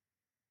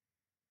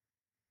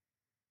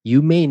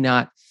 You may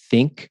not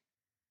think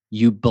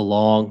you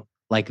belong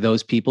like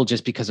those people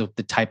just because of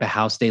the type of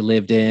house they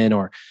lived in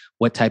or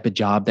what type of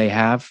job they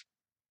have.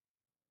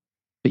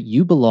 But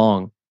you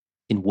belong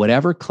in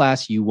whatever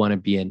class you want to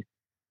be in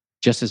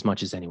just as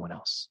much as anyone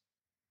else.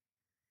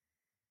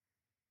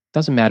 It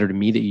doesn't matter to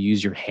me that you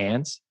use your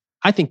hands.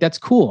 I think that's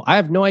cool. I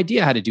have no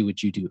idea how to do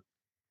what you do.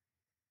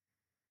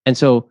 And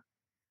so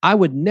I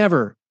would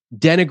never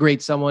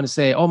denigrate someone and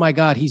say, oh my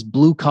God, he's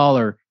blue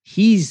collar.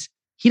 He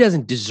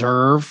doesn't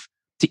deserve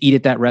to eat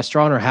at that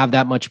restaurant or have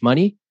that much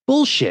money.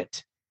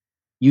 Bullshit.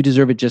 You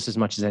deserve it just as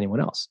much as anyone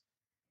else.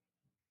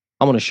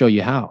 I want to show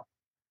you how.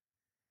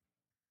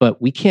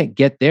 But we can't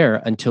get there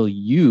until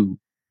you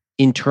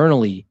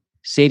internally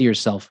say to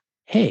yourself,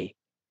 hey,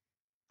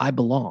 I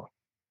belong.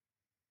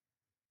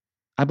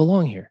 I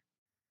belong here.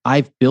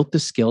 I've built the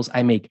skills.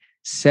 I make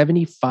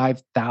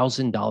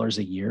 $75,000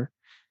 a year.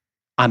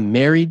 I'm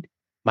married.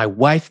 My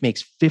wife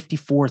makes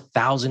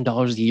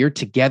 $54,000 a year.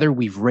 Together,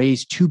 we've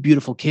raised 2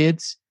 beautiful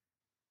kids.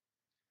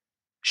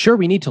 Sure,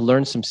 we need to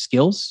learn some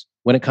skills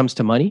when it comes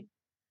to money,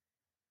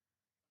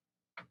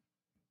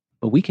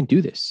 but we can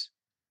do this.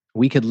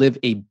 We could live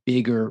a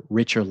bigger,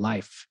 richer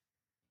life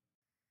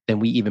than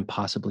we even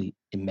possibly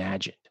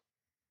imagined.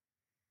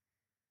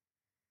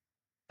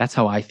 That's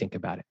how I think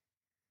about it.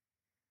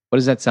 What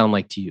does that sound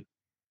like to you?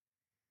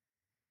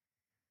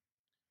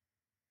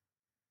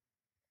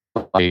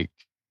 Like,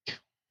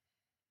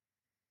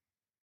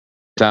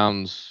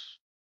 sounds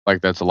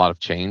like that's a lot of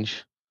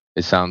change.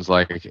 It sounds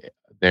like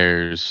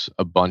there's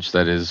a bunch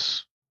that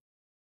is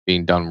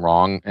being done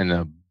wrong and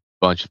a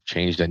bunch of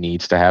change that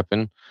needs to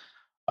happen.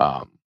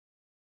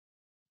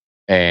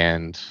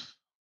 And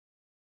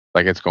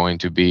like it's going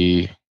to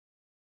be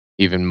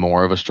even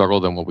more of a struggle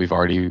than what we've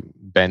already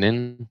been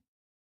in.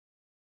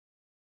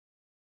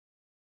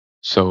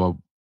 So,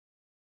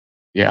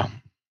 yeah.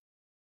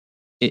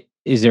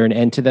 Is there an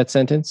end to that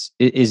sentence?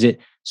 Is it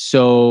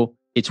so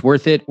it's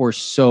worth it, or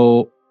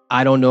so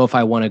I don't know if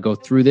I want to go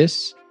through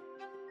this?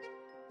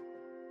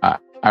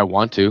 I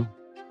want to.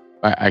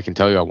 I can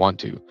tell you I want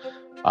to.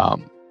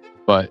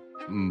 But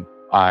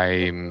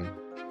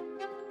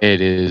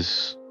it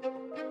is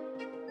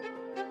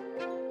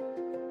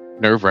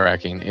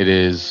nerve-wracking. It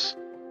is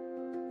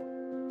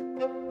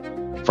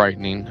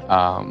frightening.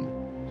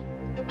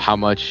 How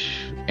much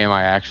am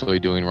I actually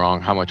doing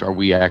wrong? How much are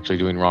we actually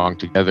doing wrong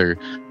together?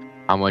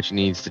 How much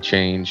needs to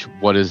change?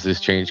 What is this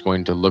change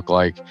going to look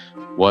like?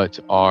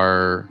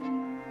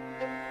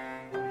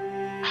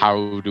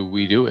 How do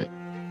we do it?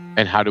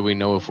 And how do we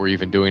know if we're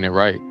even doing it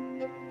right?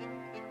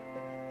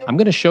 I'm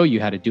going to show you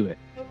how to do it.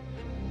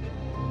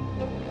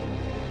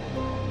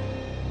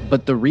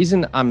 But the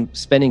reason I'm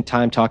spending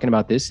time talking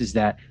about this is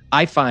that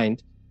I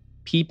find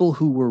people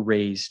who were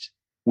raised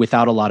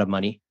without a lot of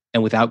money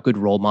and without good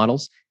role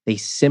models, they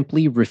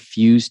simply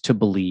refuse to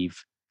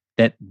believe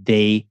that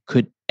they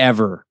could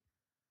ever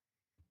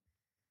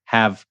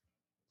have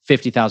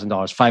 $50,000,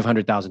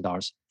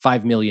 $500,000,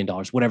 $5 million,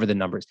 whatever the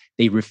number is.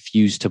 They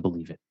refuse to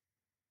believe it.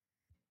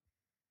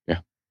 Yeah.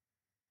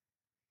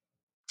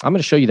 I'm going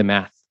to show you the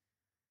math.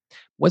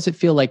 What does it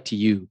feel like to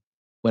you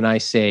when I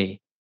say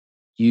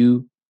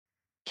you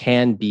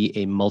can be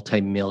a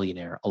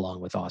multimillionaire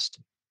along with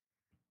Austin?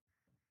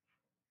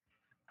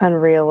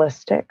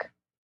 Unrealistic.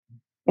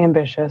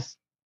 Ambitious.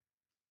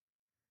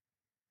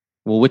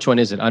 Well, which one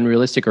is it?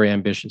 Unrealistic or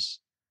ambitious?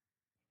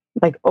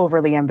 Like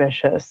overly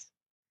ambitious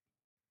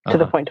to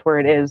the point where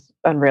it is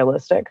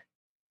unrealistic.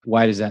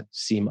 Why does that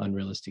seem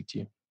unrealistic to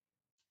you?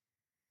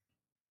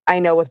 I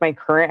know with my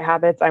current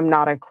habits, I'm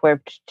not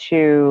equipped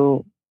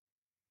to,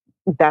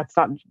 that's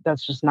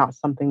just not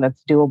something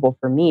that's doable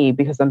for me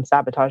because I'm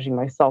sabotaging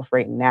myself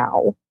right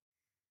now.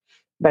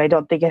 But I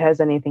don't think it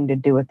has anything to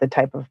do with the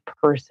type of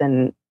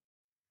person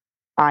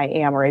I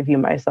am or I view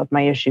myself.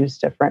 My issue is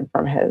different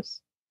from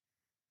his.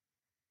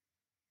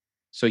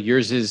 So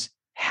yours is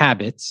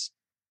habits,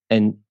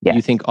 and yes.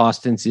 You think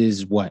Austin's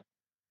is what?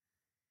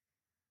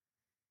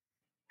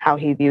 How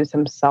he views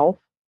himself.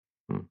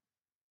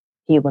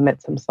 He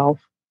limits himself.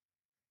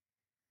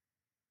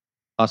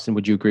 Austin,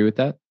 would you agree with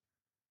that?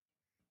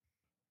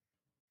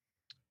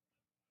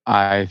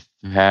 I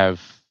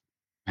have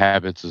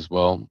habits as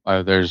well.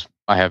 I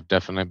have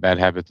definitely bad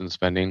habits in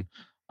spending.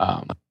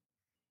 I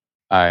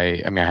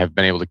have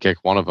been able to kick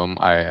one of them.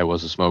 I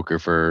was a smoker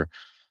for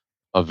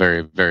a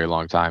very, very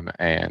long time,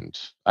 and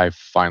I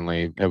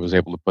was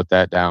able to put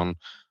that down.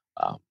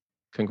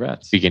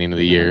 Congrats! Beginning of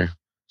the year,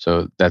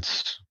 so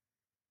it's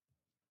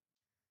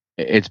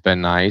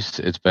been nice.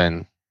 It's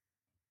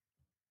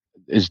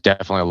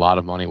definitely a lot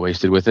of money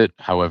wasted with it.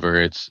 However,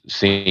 it's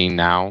seeing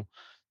now.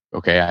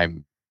 Okay,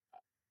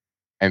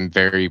 I'm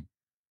very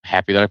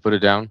happy that I put it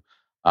down.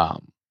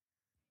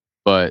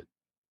 But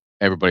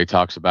everybody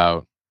talks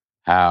about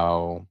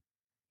how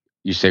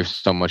you save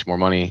so much more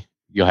money.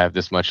 You'll have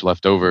this much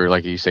left over.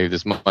 Like you save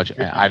this much.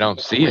 I don't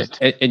see it.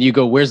 And you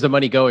go, where's the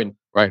money going?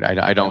 Right.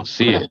 I don't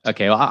see it.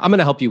 Okay. Well, I'm going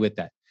to help you with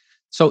that.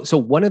 So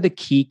one of the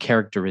key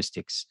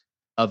characteristics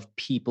of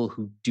people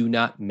who do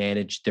not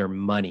manage their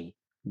money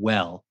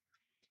well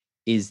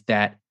is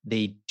that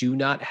they do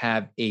not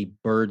have a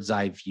bird's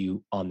eye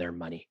view on their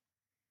money.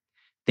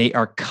 They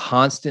are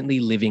constantly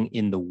living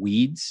in the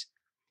weeds,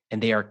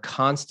 and they are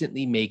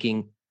constantly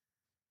making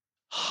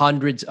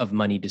hundreds of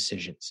money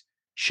decisions.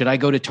 Should I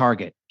go to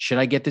Target? Should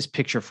I get this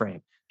picture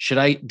frame? Should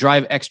I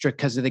drive extra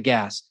because of the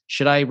gas?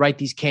 Should I write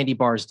these candy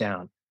bars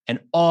down? And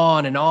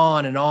on and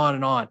on and on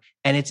and on.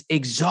 And it's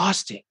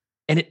exhausting.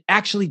 and it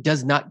actually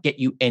does not get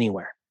you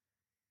anywhere.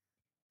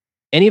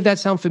 Any of that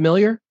sound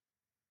familiar?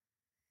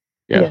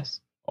 Yeah.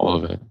 Yes. All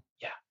of it.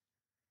 Yeah.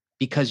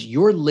 Because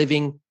you're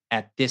living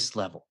at this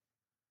level.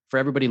 For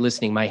everybody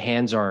listening, my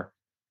hands are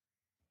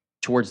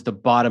towards the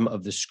bottom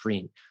of the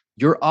screen.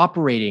 You're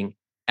operating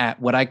at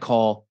what I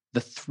call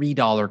the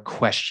 $3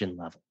 question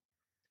level.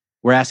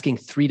 We're asking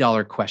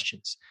 $3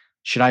 questions.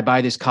 Should I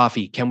buy this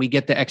coffee? Can we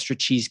get the extra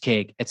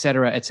cheesecake? Et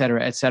cetera, et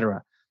cetera, et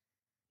cetera.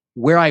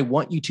 Where I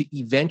want you to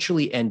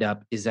eventually end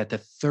up is at the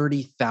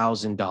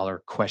 $30,000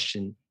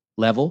 question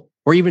level,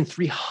 or even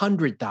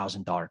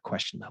 $300,000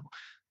 question level.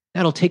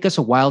 That'll take us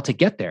a while to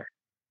get there.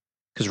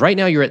 Because right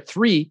now you're at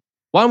 3.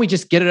 Why don't we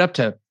just get it up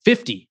to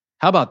 50?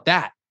 How about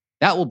that?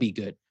 That will be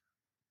good.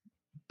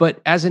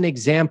 But as an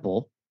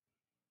example,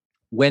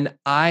 when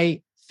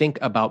I think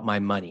about my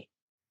money,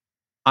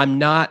 I'm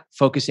not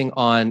focusing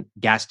on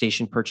gas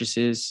station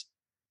purchases.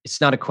 It's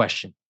not a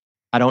question.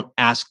 I don't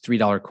ask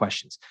 $3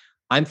 questions.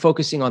 I'm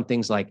focusing on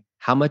things like,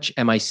 how much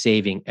am I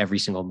saving every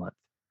single month?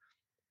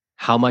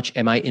 How much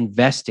am I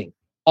investing?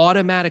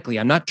 Automatically,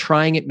 I'm not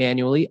trying it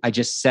manually. I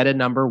just set a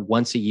number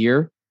once a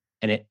year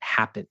and it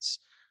happens.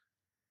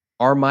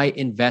 Are my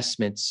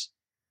investments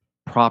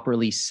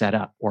properly set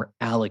up or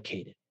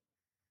allocated?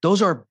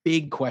 Those are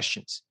big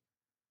questions.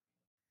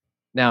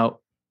 Now,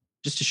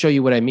 just to show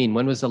you what I mean,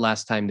 when was the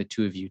last time the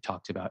two of you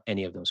talked about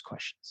any of those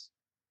questions?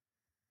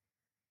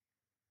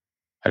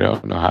 I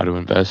don't know how to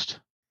invest.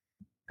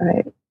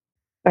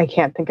 I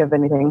can't think of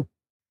anything.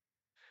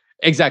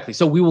 Exactly.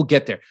 So we will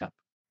get there.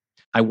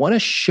 I want to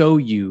show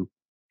you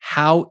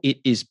how it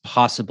is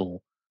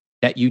possible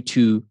that you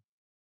two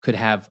could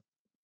have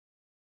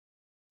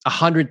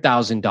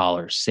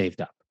 $100,000 saved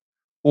up,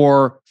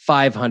 or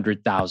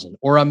 500,000,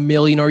 or $1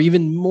 million, or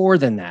even more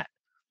than that.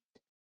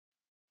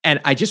 And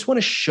I just want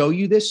to show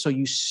you this so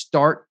you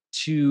start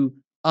to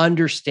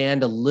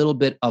understand a little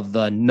bit of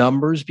the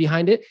numbers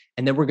behind it.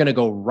 And then we're going to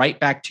go right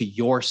back to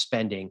your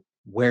spending.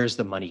 Where's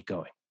the money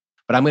going?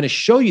 But I'm going to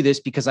show you this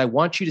because I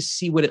want you to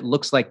see what it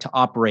looks like to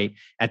operate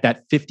at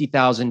that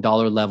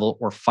 $50,000 level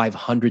or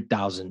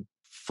 500,000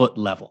 foot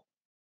level.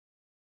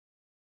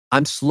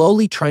 I'm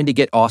slowly trying to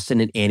get Austin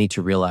and Annie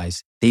to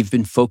realize they've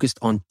been focused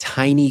on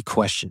tiny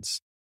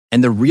questions.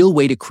 And the real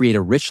way to create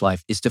a rich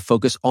life is to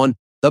focus on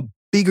the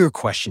bigger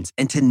questions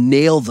and to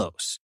nail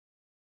those.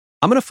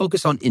 I'm going to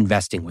focus on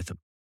investing with them.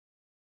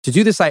 To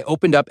do this, I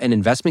opened up an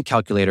investment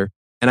calculator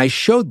and I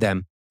showed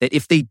them that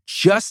if they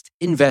just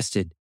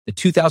invested the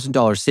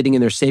 $2,000 sitting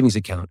in their savings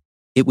account,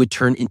 it would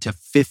turn into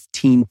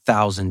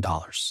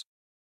 $15,000.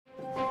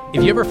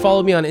 If you ever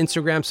follow me on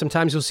Instagram,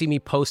 sometimes you'll see me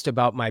post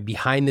about my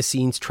behind the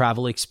scenes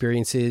travel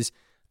experiences,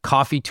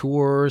 coffee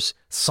tours,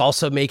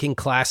 salsa making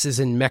classes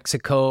in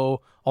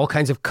Mexico, all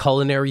kinds of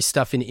culinary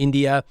stuff in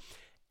India.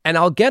 And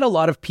I'll get a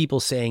lot of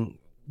people saying,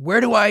 where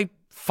do I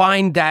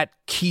find that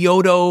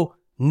Kyoto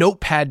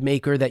notepad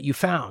maker that you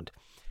found?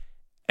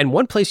 And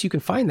one place you can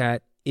find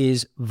that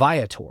is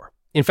Viator.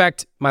 In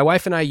fact, my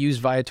wife and I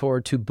used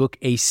Viator to book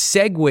a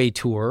Segway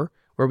tour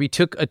where we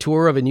took a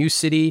tour of a new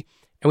city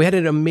and we had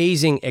an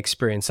amazing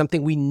experience,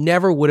 something we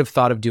never would have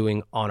thought of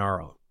doing on our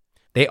own.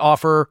 They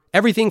offer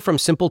everything from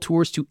simple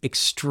tours to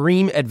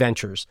extreme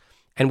adventures.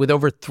 And with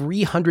over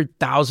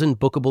 300,000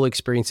 bookable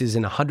experiences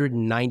in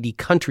 190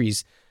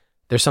 countries,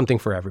 there's something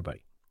for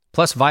everybody.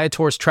 Plus,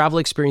 Viator's travel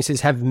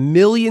experiences have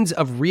millions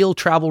of real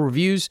travel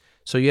reviews,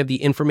 so you have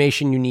the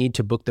information you need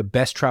to book the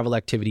best travel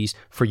activities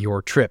for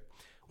your trip.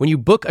 When you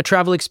book a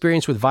travel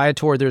experience with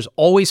Viator, there's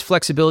always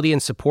flexibility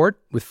and support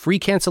with free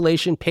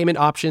cancellation, payment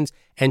options,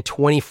 and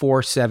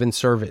 24/7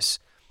 service.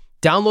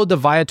 Download the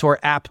Viator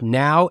app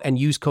now and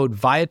use code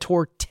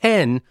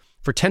Viator10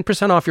 for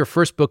 10% off your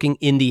first booking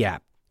in the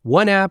app.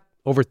 One app,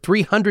 over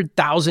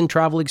 300,000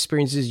 travel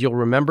experiences you'll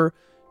remember.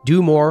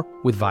 Do more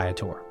with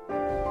Viator.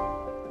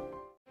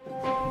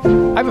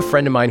 I have a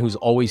friend of mine who's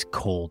always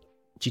cold.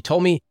 She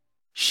told me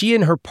she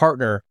and her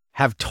partner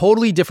have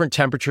totally different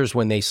temperatures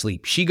when they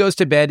sleep. She goes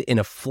to bed in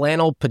a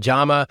flannel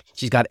pajama.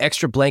 She's got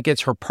extra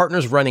blankets. Her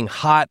partner's running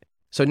hot.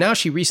 So now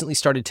she recently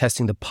started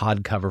testing the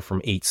pod cover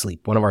from 8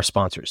 Sleep, one of our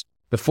sponsors.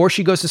 Before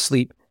she goes to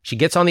sleep, she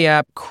gets on the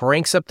app,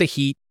 cranks up the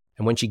heat,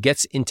 and when she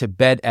gets into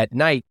bed at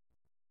night,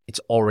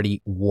 it's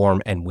already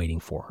warm and waiting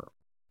for her.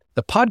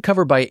 The pod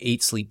cover by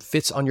 8 Sleep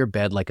fits on your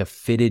bed like a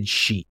fitted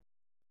sheet,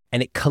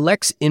 and it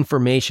collects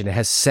information. It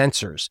has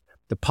sensors.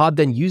 The pod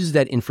then uses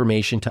that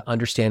information to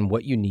understand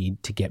what you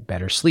need to get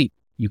better sleep.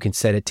 You can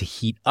set it to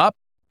heat up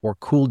or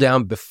cool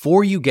down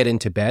before you get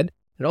into bed.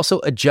 It also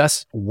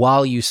adjusts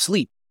while you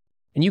sleep.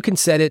 And you can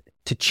set it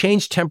to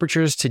change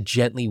temperatures to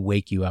gently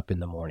wake you up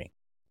in the morning.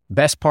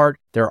 Best part,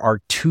 there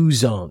are 2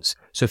 zones.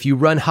 So if you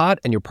run hot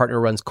and your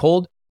partner runs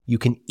cold, you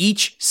can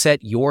each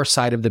set your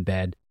side of the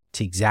bed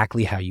to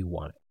exactly how you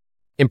want it.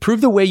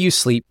 Improve the way you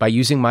sleep by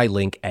using my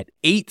link at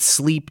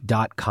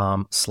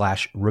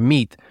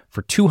 8sleep.com/Ramit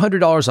for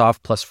 $200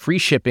 off plus free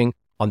shipping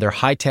on their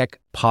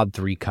high-tech Pod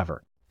 3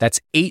 cover. That's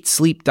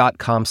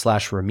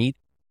 8sleep.com/Ramit,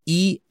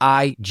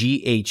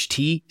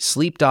 EIGHT,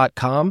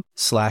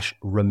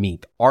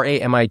 sleep.com/Ramit,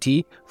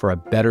 RAMIT, for a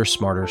better,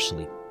 smarter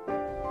sleep.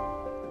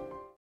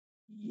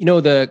 You know,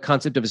 the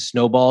concept of a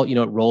snowball, it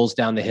rolls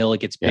down the hill,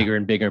 it gets bigger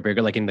and bigger and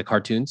bigger, like in the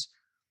cartoons.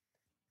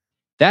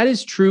 That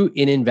is true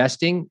in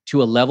investing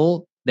to a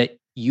level that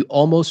you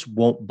almost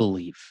won't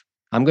believe.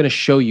 I'm going to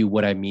show you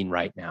what I mean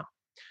right now.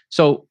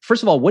 So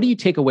first of all, what do you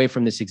take away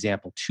from this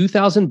example?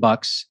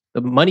 $2,000,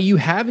 the money you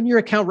have in your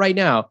account right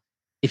now,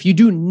 if you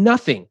do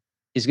nothing,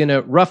 is going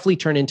to roughly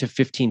turn into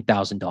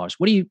 $15,000.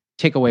 What do you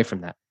take away from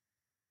that?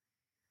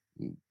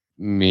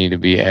 Me to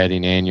be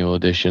adding annual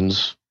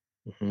additions.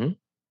 Mm-hmm.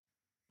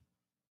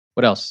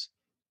 What else?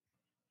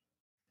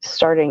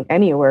 Starting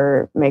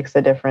anywhere makes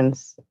a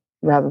difference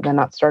rather than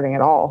not starting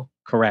at all.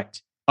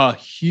 Correct. A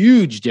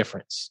huge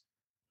difference.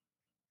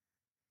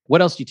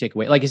 What else do you take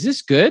away? Like, is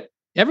this good?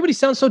 Everybody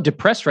sounds so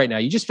depressed right now.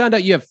 You just found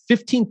out you have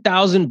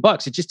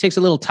 $15,000. It just takes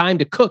a little time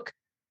to cook.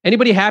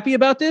 Anybody happy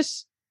about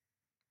this?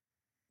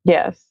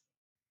 Yes.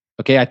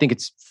 Okay, I think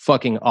it's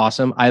fucking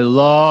awesome. I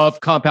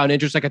love compound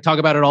interest. I could talk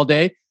about it all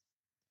day.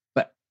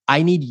 But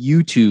I need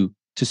you to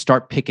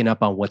start picking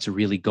up on what's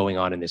really going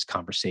on in this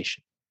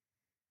conversation.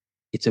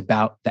 It's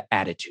about the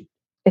attitude.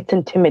 It's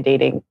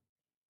intimidating.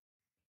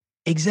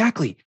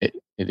 Exactly. It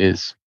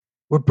is.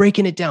 We're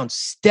breaking it down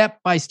step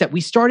by step.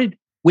 We started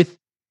with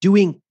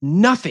doing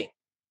nothing,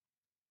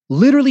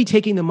 literally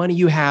taking the money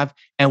you have,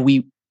 and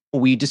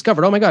we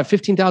discovered, oh my God,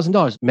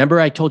 $15,000. Remember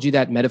I told you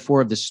that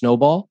metaphor of the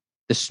snowball?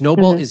 The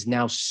snowball is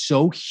now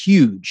so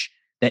huge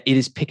that it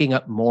is picking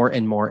up more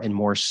and more and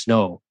more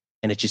snow,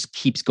 and it just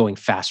keeps going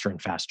faster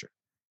and faster.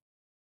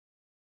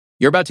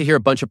 You're about to hear a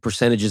bunch of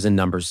percentages and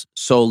numbers,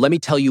 so let me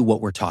tell you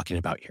what we're talking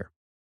about here.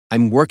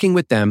 I'm working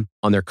with them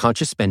on their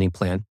conscious spending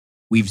plan.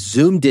 We've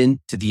zoomed in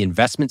to the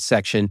investment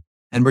section,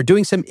 and we're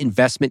doing some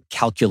investment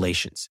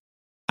calculations.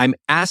 I'm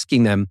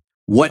asking them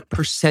what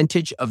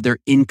percentage of their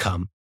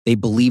income they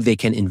believe they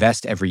can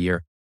invest every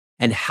year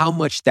and how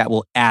much that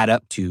will add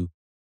up to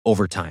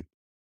over time.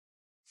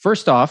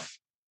 First off,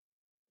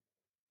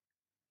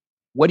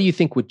 what do you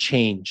think would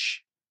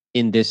change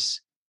in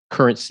this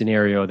current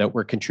scenario that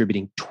we're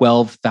contributing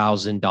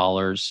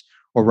 $12,000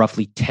 or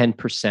roughly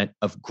 10%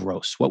 of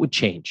gross? What would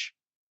change?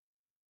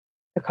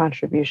 The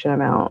contribution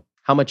amount.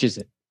 How much is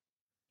it?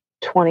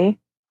 20.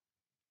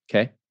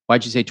 Okay.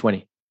 Why'd you say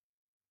 20?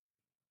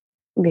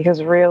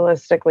 Because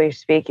realistically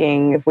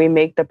speaking, if we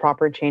make the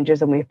proper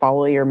changes and we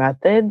follow your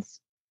methods,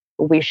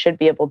 we should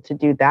be able to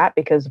do that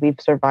because we've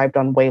survived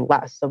on way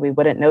less. So we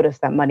wouldn't notice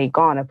that money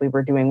gone if we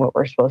were doing what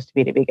we're supposed to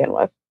be to begin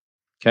with.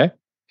 Okay.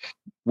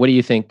 What do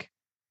you think,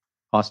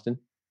 Austin?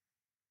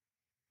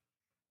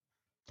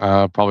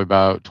 Probably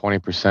about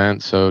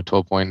 20%. So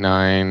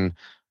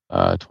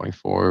 12.9,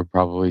 24,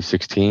 probably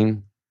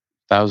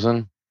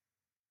 16,000.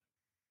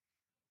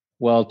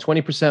 Well,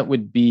 20%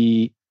 would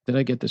be, did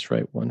I get this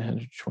right?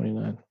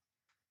 129.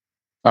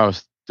 I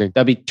was thinking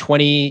That'd be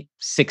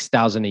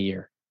 26,000 a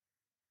year.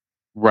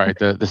 right.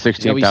 The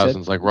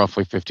 16,000 is like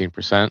roughly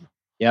 15%.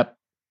 Yep.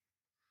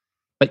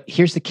 But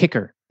here's the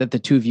kicker that the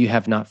two of you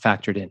have not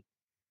factored in.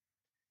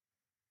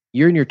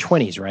 You're in your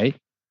 20s, right?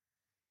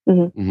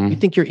 Mm-hmm. You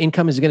think your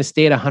income is going to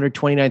stay at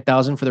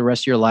 129,000 for the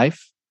rest of your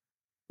life?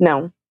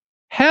 No.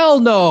 Hell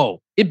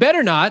no. It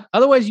better not.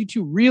 Otherwise, you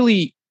two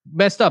really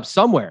messed up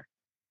somewhere.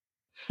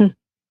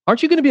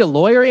 Aren't you going to be a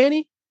lawyer,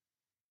 Annie?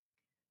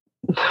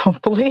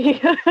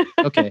 Hopefully.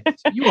 Okay,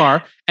 so you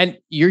are. And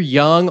you're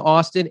young,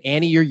 Austin.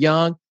 Annie, you're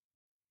young.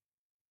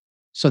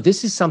 So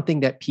this is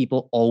something that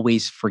people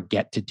always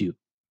forget to do.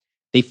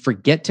 They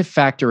forget to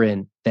factor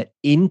in that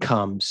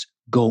incomes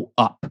go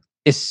up,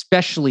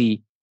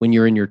 especially when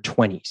you're in your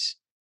 20s.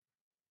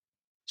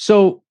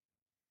 So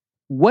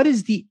what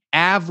is the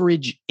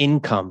average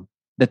income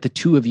that the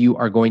two of you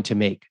are going to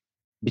make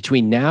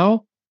between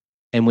now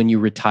and when you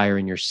retire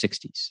in your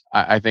 60s?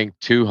 I think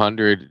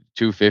 200,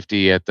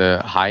 250 at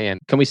the high end.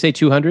 Can we say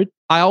 200?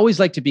 I always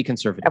like to be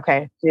conservative.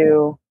 Okay.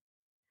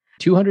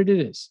 200 it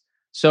is.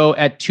 So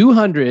at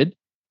 200,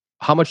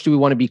 how much do we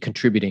want to be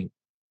contributing?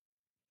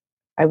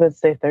 I would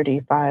say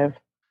 35.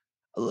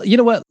 You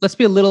know what? Let's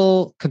be a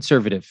little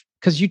conservative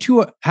because you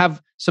two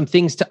have some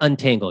things to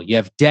untangle. You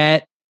have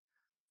debt.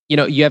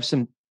 You have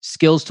some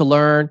skills to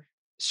learn.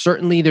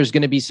 Certainly, there's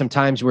going to be some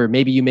times where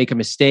maybe you make a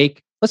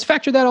mistake. Let's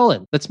factor that all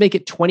in. Let's make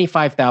it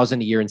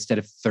 25,000 a year instead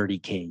of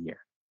 30K a year.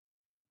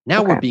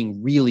 Now we're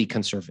being really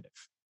conservative.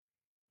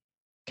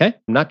 Okay?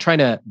 I'm not trying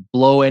to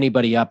blow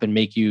anybody up and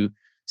make you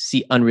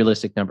see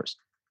unrealistic numbers.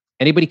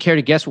 Anybody care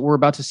to guess what we're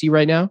about to see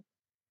right now?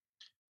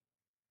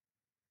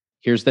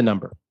 Here's the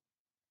number.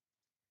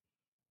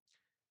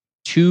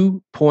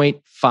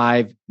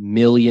 $2.5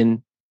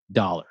 million.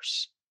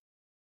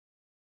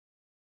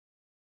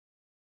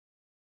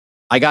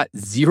 I got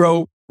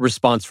zero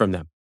response from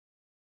them.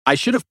 I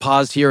should have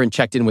paused here and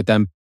checked in with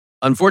them.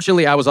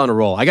 Unfortunately, I was on a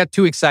roll. I got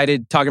too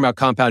excited talking about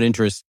compound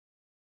interest,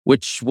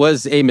 which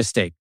was a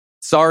mistake.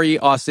 Sorry,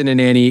 Austin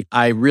and Annie.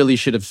 I really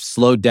should have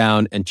slowed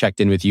down and checked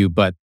in with you,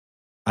 but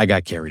I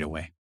got carried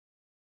away.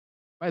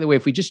 By the way,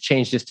 if we just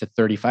change this to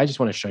 35, I just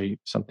want to show you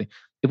something.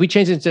 If we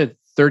change it to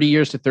 30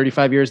 years to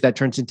 35 years, that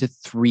turns into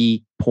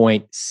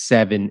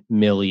 $3.7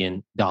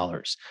 million.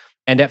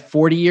 And at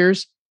 40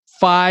 years,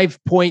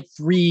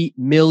 $5.3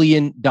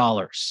 million.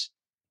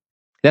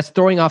 That's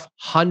throwing off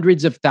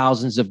hundreds of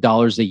thousands of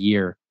dollars a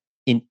year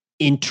in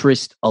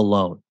interest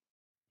alone.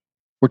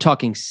 We're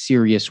talking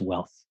serious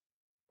wealth.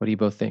 What do you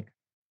both think?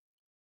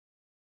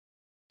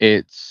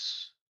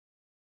 It's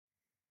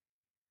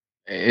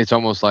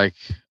almost like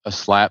a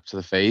slap to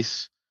the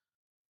face.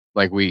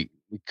 Like we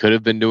could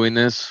have been doing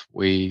this.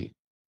 We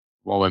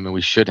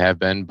should have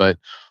been, but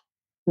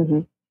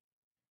Mhm.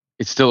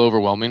 it's still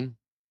overwhelming.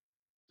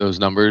 Those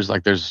numbers,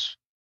 like there's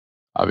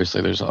a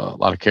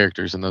lot of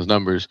characters in those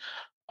numbers,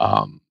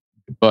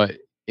 but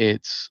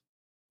it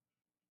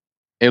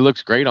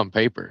looks great on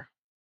paper.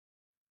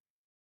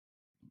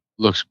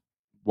 Looks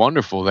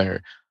wonderful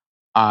there.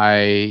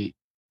 I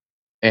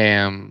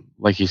am,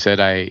 like you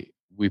said,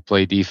 we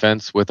play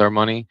defense with our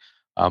money.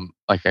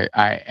 Like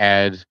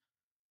I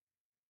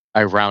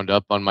round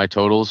up on my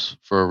totals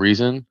for a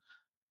reason.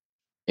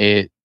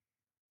 It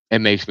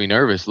makes me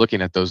nervous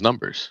looking at those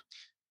numbers.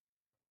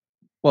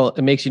 Well,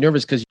 it makes you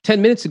nervous because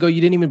 10 minutes ago, you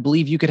didn't even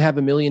believe you could have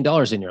 $1 million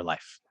in your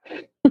life.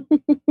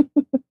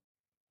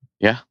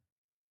 Yeah.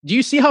 Do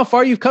you see how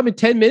far you've come in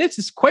 10 minutes?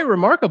 It's quite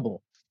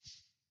remarkable.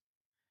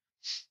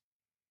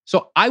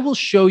 So I will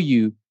show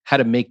you how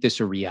to make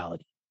this a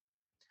reality.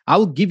 I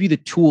will give you the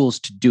tools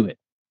to do it.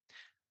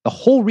 The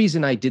whole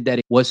reason I did that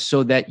was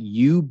so that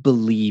you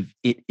believe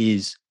it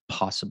is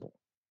possible.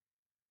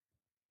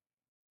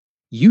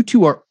 You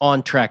two are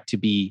on track to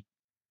be,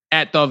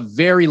 at the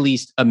very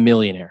least, a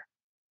millionaire.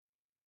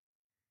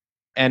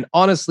 And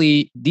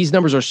honestly, these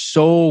numbers are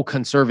so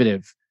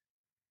conservative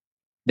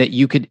that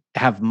you could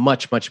have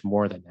much, much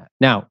more than that.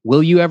 Now,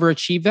 will you ever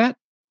achieve that?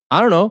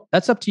 I don't know.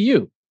 That's up to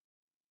you.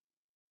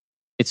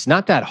 It's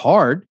not that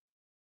hard.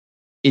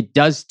 It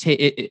does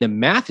take, the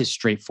math is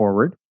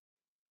straightforward.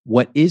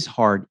 What is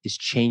hard is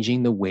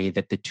changing the way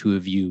that the two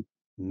of you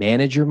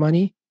manage your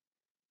money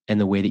and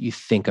the way that you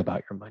think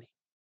about your money.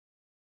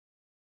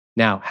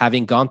 Now,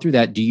 having gone through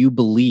that, do you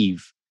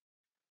believe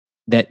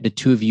that the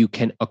two of you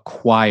can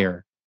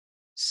acquire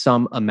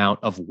some amount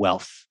of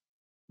wealth,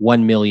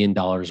 $1 million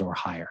or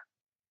higher?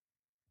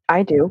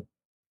 I do.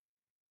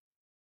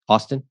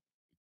 Austin?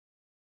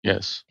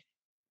 Yes.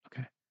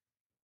 Okay.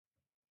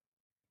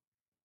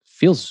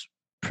 Feels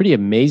pretty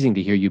amazing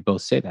to hear you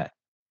both say that.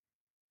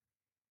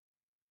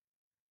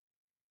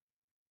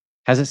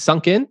 Has it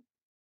sunk in?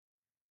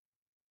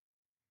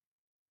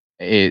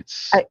 I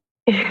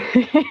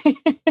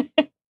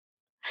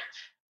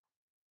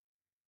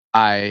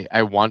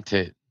want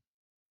it.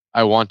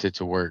 I want it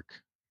to work.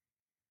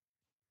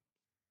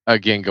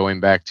 Again,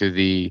 going back to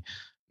the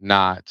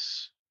not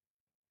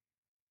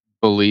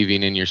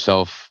believing in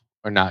yourself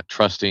or not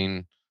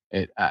trusting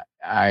it,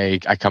 I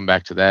come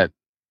back to that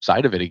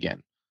side of it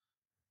again.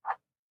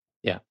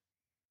 Yeah.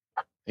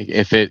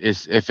 If it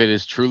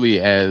is truly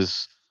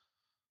as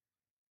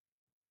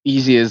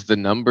easy as the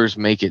numbers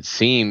make it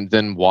seem,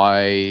 then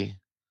why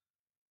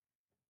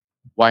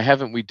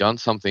haven't we done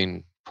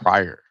something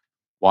prior?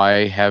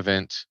 Why has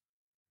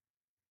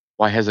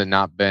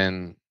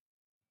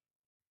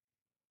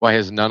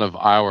none of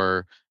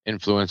our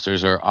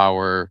influencers or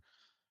our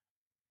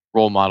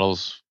role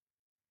models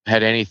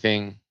had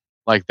anything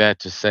like that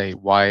to say?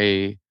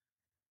 Why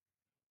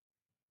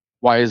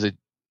is it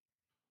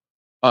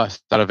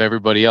us out of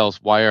everybody else?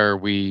 Why are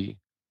we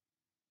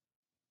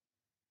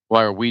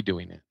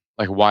doing it?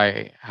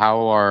 Like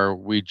how are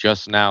we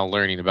just now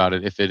learning about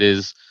it if it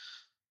is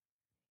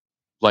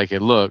like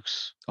it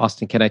looks?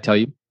 Austin, can I tell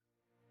you?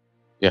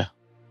 Yeah.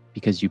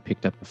 Because you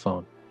picked up the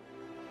phone.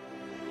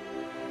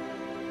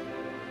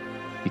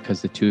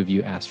 Because the two of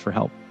you asked for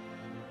help.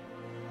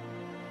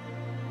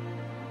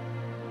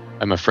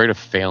 I'm afraid of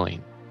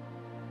failing.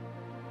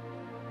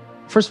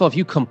 First of all, if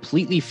you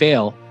completely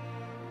fail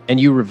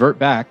and you revert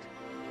back,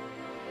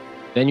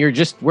 then you're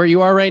just where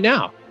you are right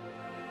now.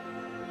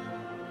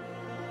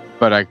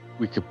 But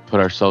we could put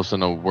ourselves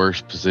in a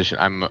worse position.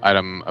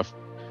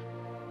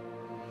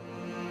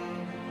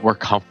 We're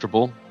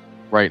comfortable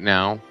right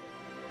now,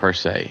 per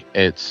se.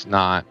 It's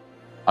not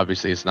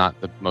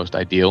the most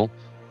ideal.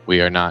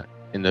 We are not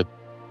in the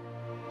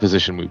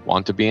position we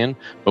want to be in,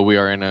 but we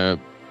are in a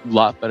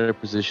lot better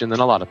position than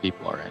a lot of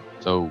people are in.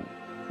 So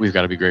we've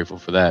got to be grateful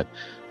for that.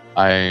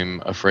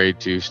 I'm afraid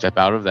to step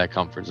out of that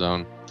comfort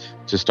zone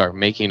to start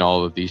making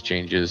all of these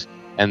changes,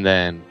 and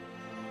then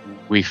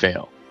we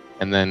fail.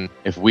 And then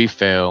if we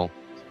fail,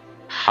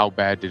 how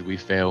bad did we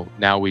fail?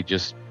 Now we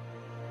just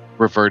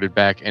reverted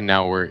back, and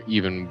now we're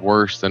even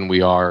worse than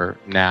we are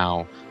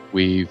now.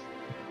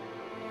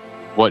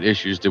 What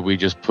issues did we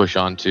just push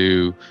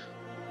onto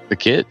the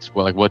kids?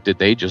 Well, like, what did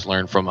they just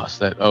learn from us?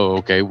 That, oh,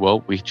 okay,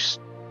 well, we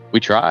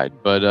tried,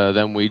 but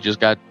then we just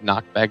got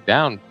knocked back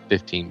down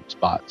 15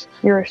 spots.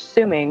 You're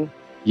assuming.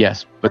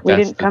 Yes, but we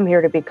didn't come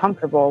here to be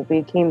comfortable.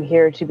 We came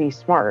here to be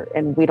smart,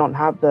 and we don't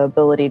have the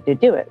ability to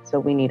do it. So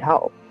we need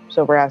help.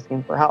 So we're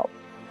asking for help.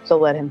 So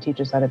let him teach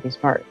us how to be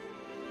smart.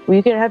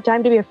 We could have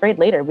time to be afraid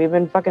later. We've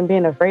been fucking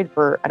being afraid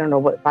for,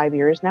 5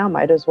 years now.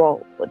 Might as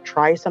well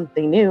try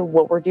something new.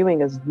 What we're doing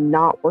is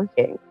not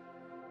working.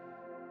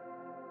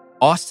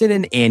 Austin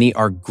and Annie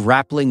are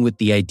grappling with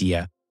the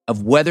idea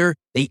of whether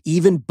they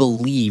even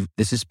believe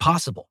this is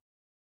possible.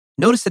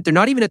 Notice that they're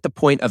not even at the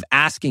point of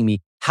asking me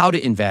how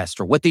to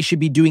invest or what they should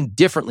be doing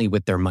differently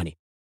with their money.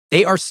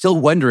 They are still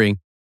wondering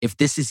if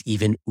this is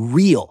even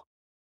real.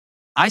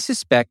 I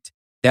suspect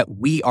that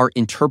we are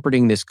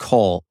interpreting this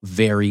call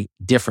very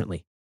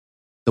differently.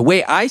 The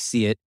way I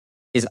see it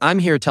is I'm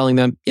here telling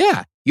them,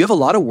 yeah, you have a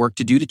lot of work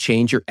to do to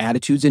change your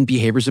attitudes and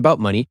behaviors about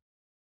money,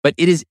 but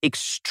it is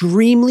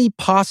extremely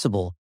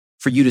possible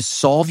for you to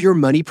solve your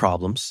money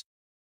problems,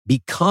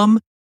 become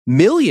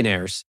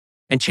millionaires,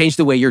 and change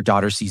the way your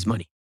daughter sees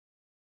money.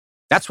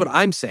 That's what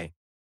I'm saying.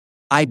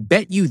 I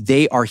bet you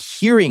they are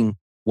hearing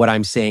what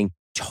I'm saying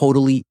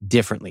totally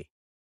differently.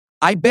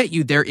 I bet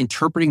you they're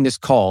interpreting this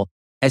call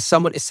as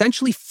someone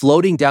essentially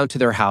floating down to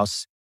their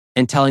house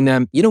and telling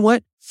them, you know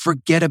what?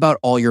 Forget about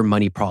all your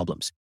money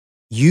problems.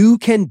 You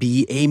can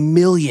be a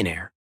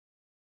millionaire.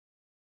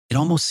 It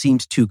almost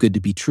seems too good to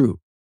be true.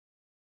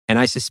 And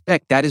I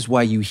suspect that is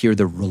why you hear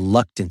the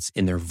reluctance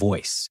in their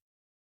voice.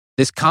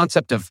 This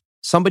concept of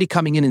somebody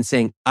coming in and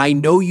saying, I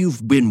know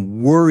you've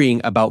been worrying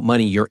about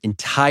money your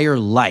entire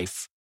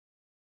life,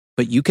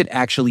 but you could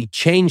actually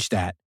change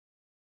that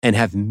and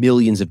have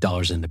millions of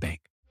dollars in the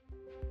bank.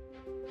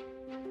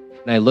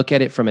 When I look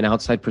at it from an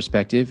outside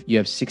perspective, you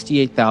have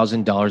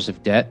 $68,000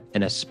 of debt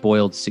and a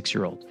spoiled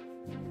 6-year-old.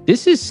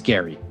 This is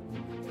scary.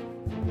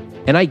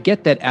 And I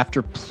get that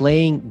after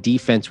playing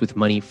defense with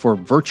money for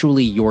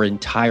virtually your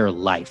entire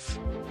life,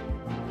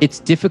 it's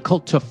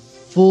difficult to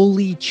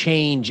fully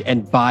change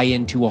and buy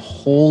into a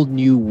whole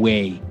new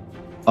way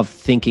of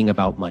thinking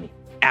about money.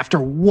 After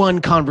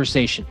one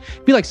conversation,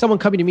 it'd be like someone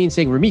coming to me and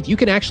saying, Ramit, you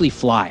can actually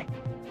fly.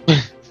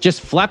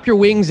 Just flap your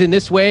wings in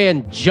this way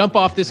and jump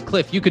off this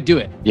cliff. You could do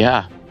it.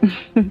 Yeah.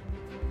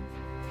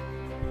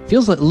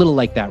 Feels a little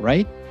like that,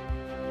 right?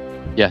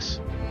 Yes.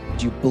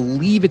 Do you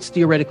believe it's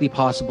theoretically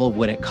possible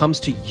when it comes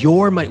to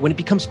your money, when it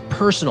becomes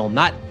personal,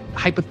 not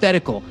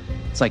hypothetical?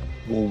 It's like,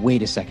 well,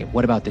 wait a second.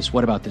 What about this?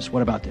 What about this?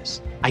 What about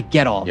this? I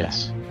get all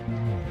Yes. that.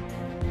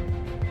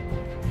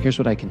 Here's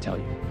what I can tell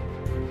you.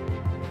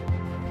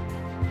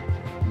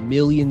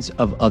 Millions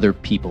of other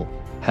people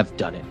have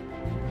done it.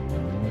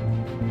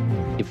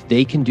 If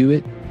they can do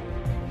it,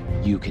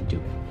 you can do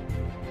it.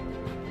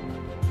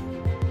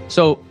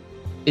 So,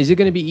 is it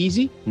going to be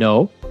easy?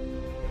 No.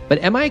 But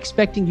am I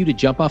expecting you to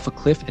jump off a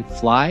cliff and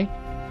fly?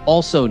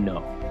 Also, no.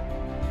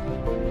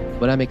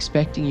 What I'm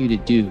expecting you to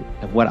do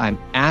and what I'm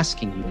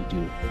asking you to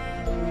do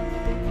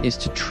is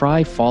to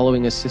try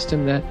following a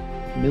system that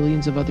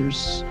millions of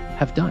others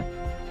have done.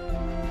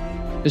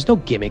 There's no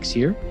gimmicks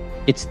here.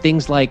 It's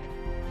things like,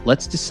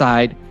 let's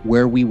decide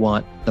where we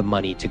want the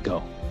money to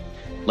go.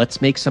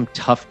 Let's make some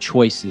tough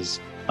choices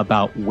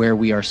about where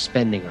we are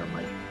spending our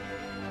money.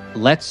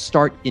 Let's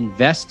start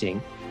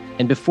investing.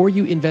 And before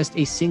you invest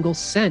a single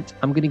cent,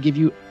 I'm going to give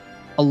you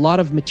a lot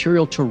of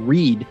material to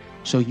read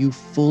so you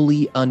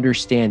fully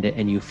understand it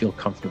and you feel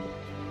comfortable.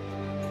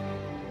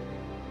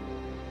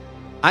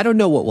 I don't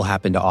know what will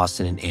happen to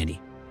Austin and Annie.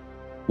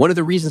 One of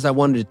the reasons I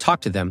wanted to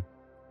talk to them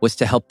was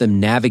to help them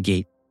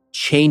navigate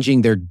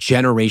changing their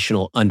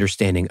generational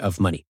understanding of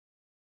money.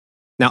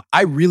 Now,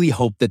 I really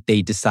hope that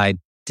they decide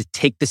to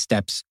take the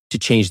steps to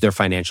change their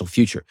financial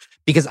future,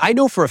 because I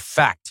know for a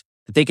fact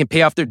that they can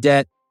pay off their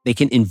debt, they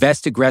can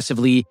invest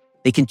aggressively,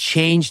 they can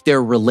change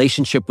their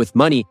relationship with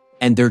money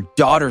and their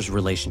daughter's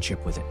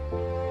relationship with it.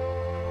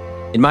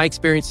 In my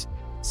experience,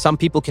 some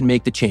people can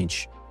make the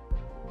change.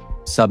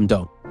 Some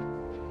don't.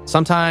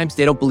 Sometimes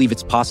they don't believe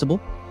it's possible.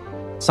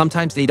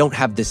 Sometimes they don't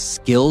have the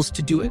skills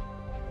to do it.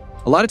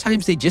 A lot of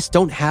times they just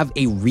don't have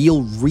a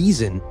real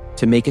reason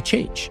to make a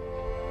change.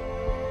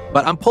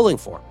 But I'm pulling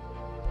for them.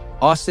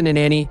 Austin and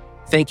Annie,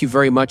 thank you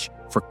very much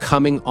for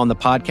coming on the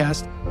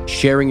podcast,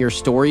 sharing your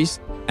stories,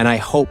 and I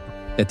hope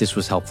that this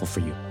was helpful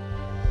for you.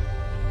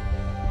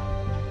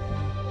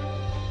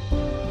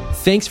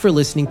 Thanks for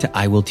listening to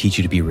I Will Teach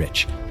You to Be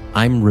Rich.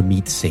 I'm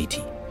Ramit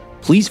Sethi.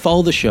 Please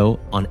follow the show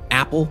on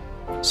Apple,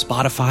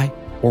 Spotify,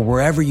 or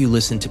wherever you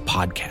listen to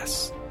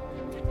podcasts.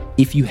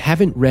 If you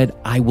haven't read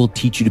I Will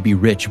Teach You to Be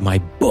Rich, my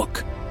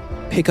book,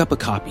 pick up a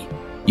copy.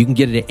 You can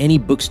get it at any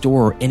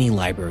bookstore or any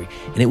library,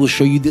 and it will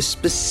show you the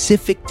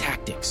specific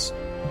tactics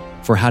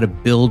for how to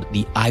build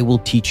the I Will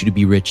Teach You to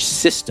Be Rich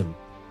system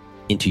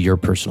into your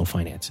personal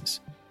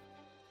finances.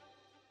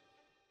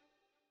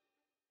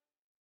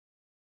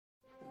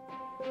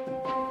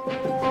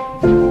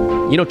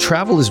 You know,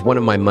 travel is one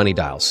of my money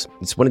dials.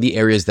 It's one of the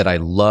areas that I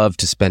love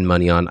to spend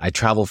money on. I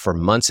travel for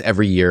months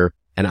every year,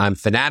 and I'm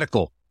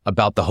fanatical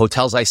about the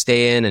hotels I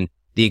stay in and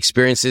the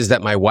experiences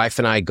that my wife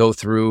and I go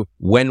through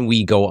when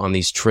we go on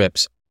these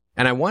trips.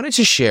 And I wanted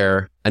to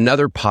share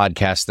another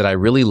podcast that I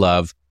really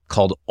love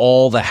called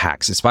All the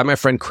Hacks. It's by my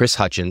friend Chris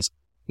Hutchins.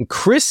 And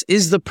Chris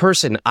is the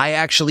person I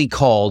actually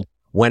called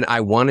when I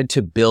wanted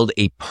to build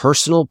a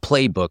personal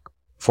playbook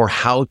for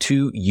how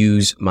to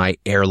use my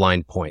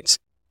airline points.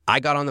 I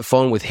got on the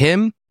phone with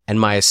him and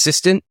my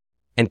assistant,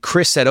 and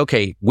Chris said,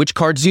 okay, which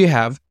cards do you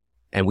have?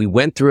 And we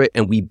went through it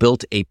and we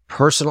built a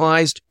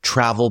personalized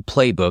travel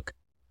playbook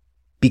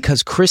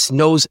because Chris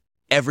knows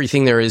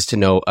everything there is to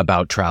know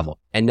about travel.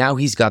 And now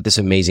he's got this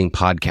amazing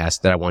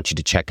podcast that I want you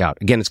to check out.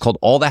 Again, it's called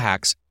All the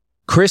Hacks.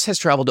 Chris has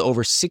traveled to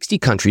over 60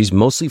 countries,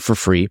 mostly for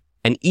free.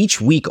 And each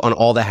week on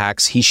All the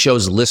Hacks, he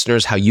shows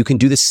listeners how you can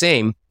do the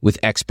same with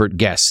expert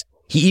guests.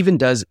 He even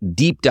does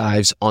deep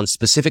dives on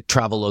specific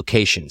travel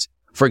locations.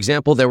 For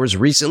example, there was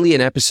recently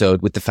an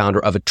episode with the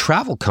founder of a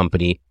travel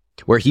company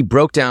where he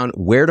broke down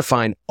where to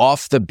find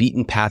off the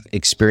beaten path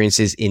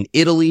experiences in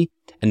Italy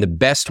and the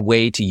best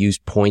way to use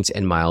points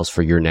and miles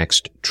for your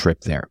next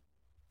trip there.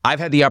 I've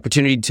had the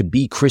opportunity to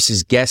be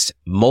Chris's guest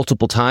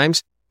multiple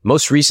times.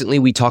 Most recently,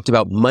 we talked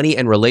about money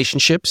and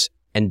relationships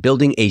and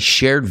building a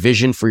shared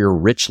vision for your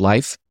rich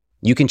life.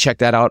 You can check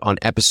that out on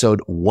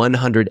episode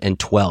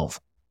 112.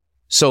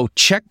 So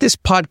check this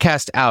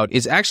podcast out.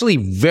 It's actually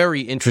very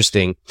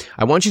interesting.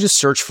 I want you to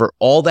search for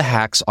All the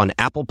Hacks on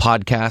Apple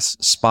Podcasts,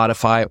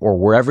 Spotify, or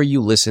wherever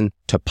you listen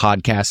to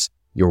podcasts.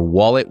 Your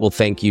wallet will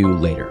thank you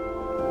later.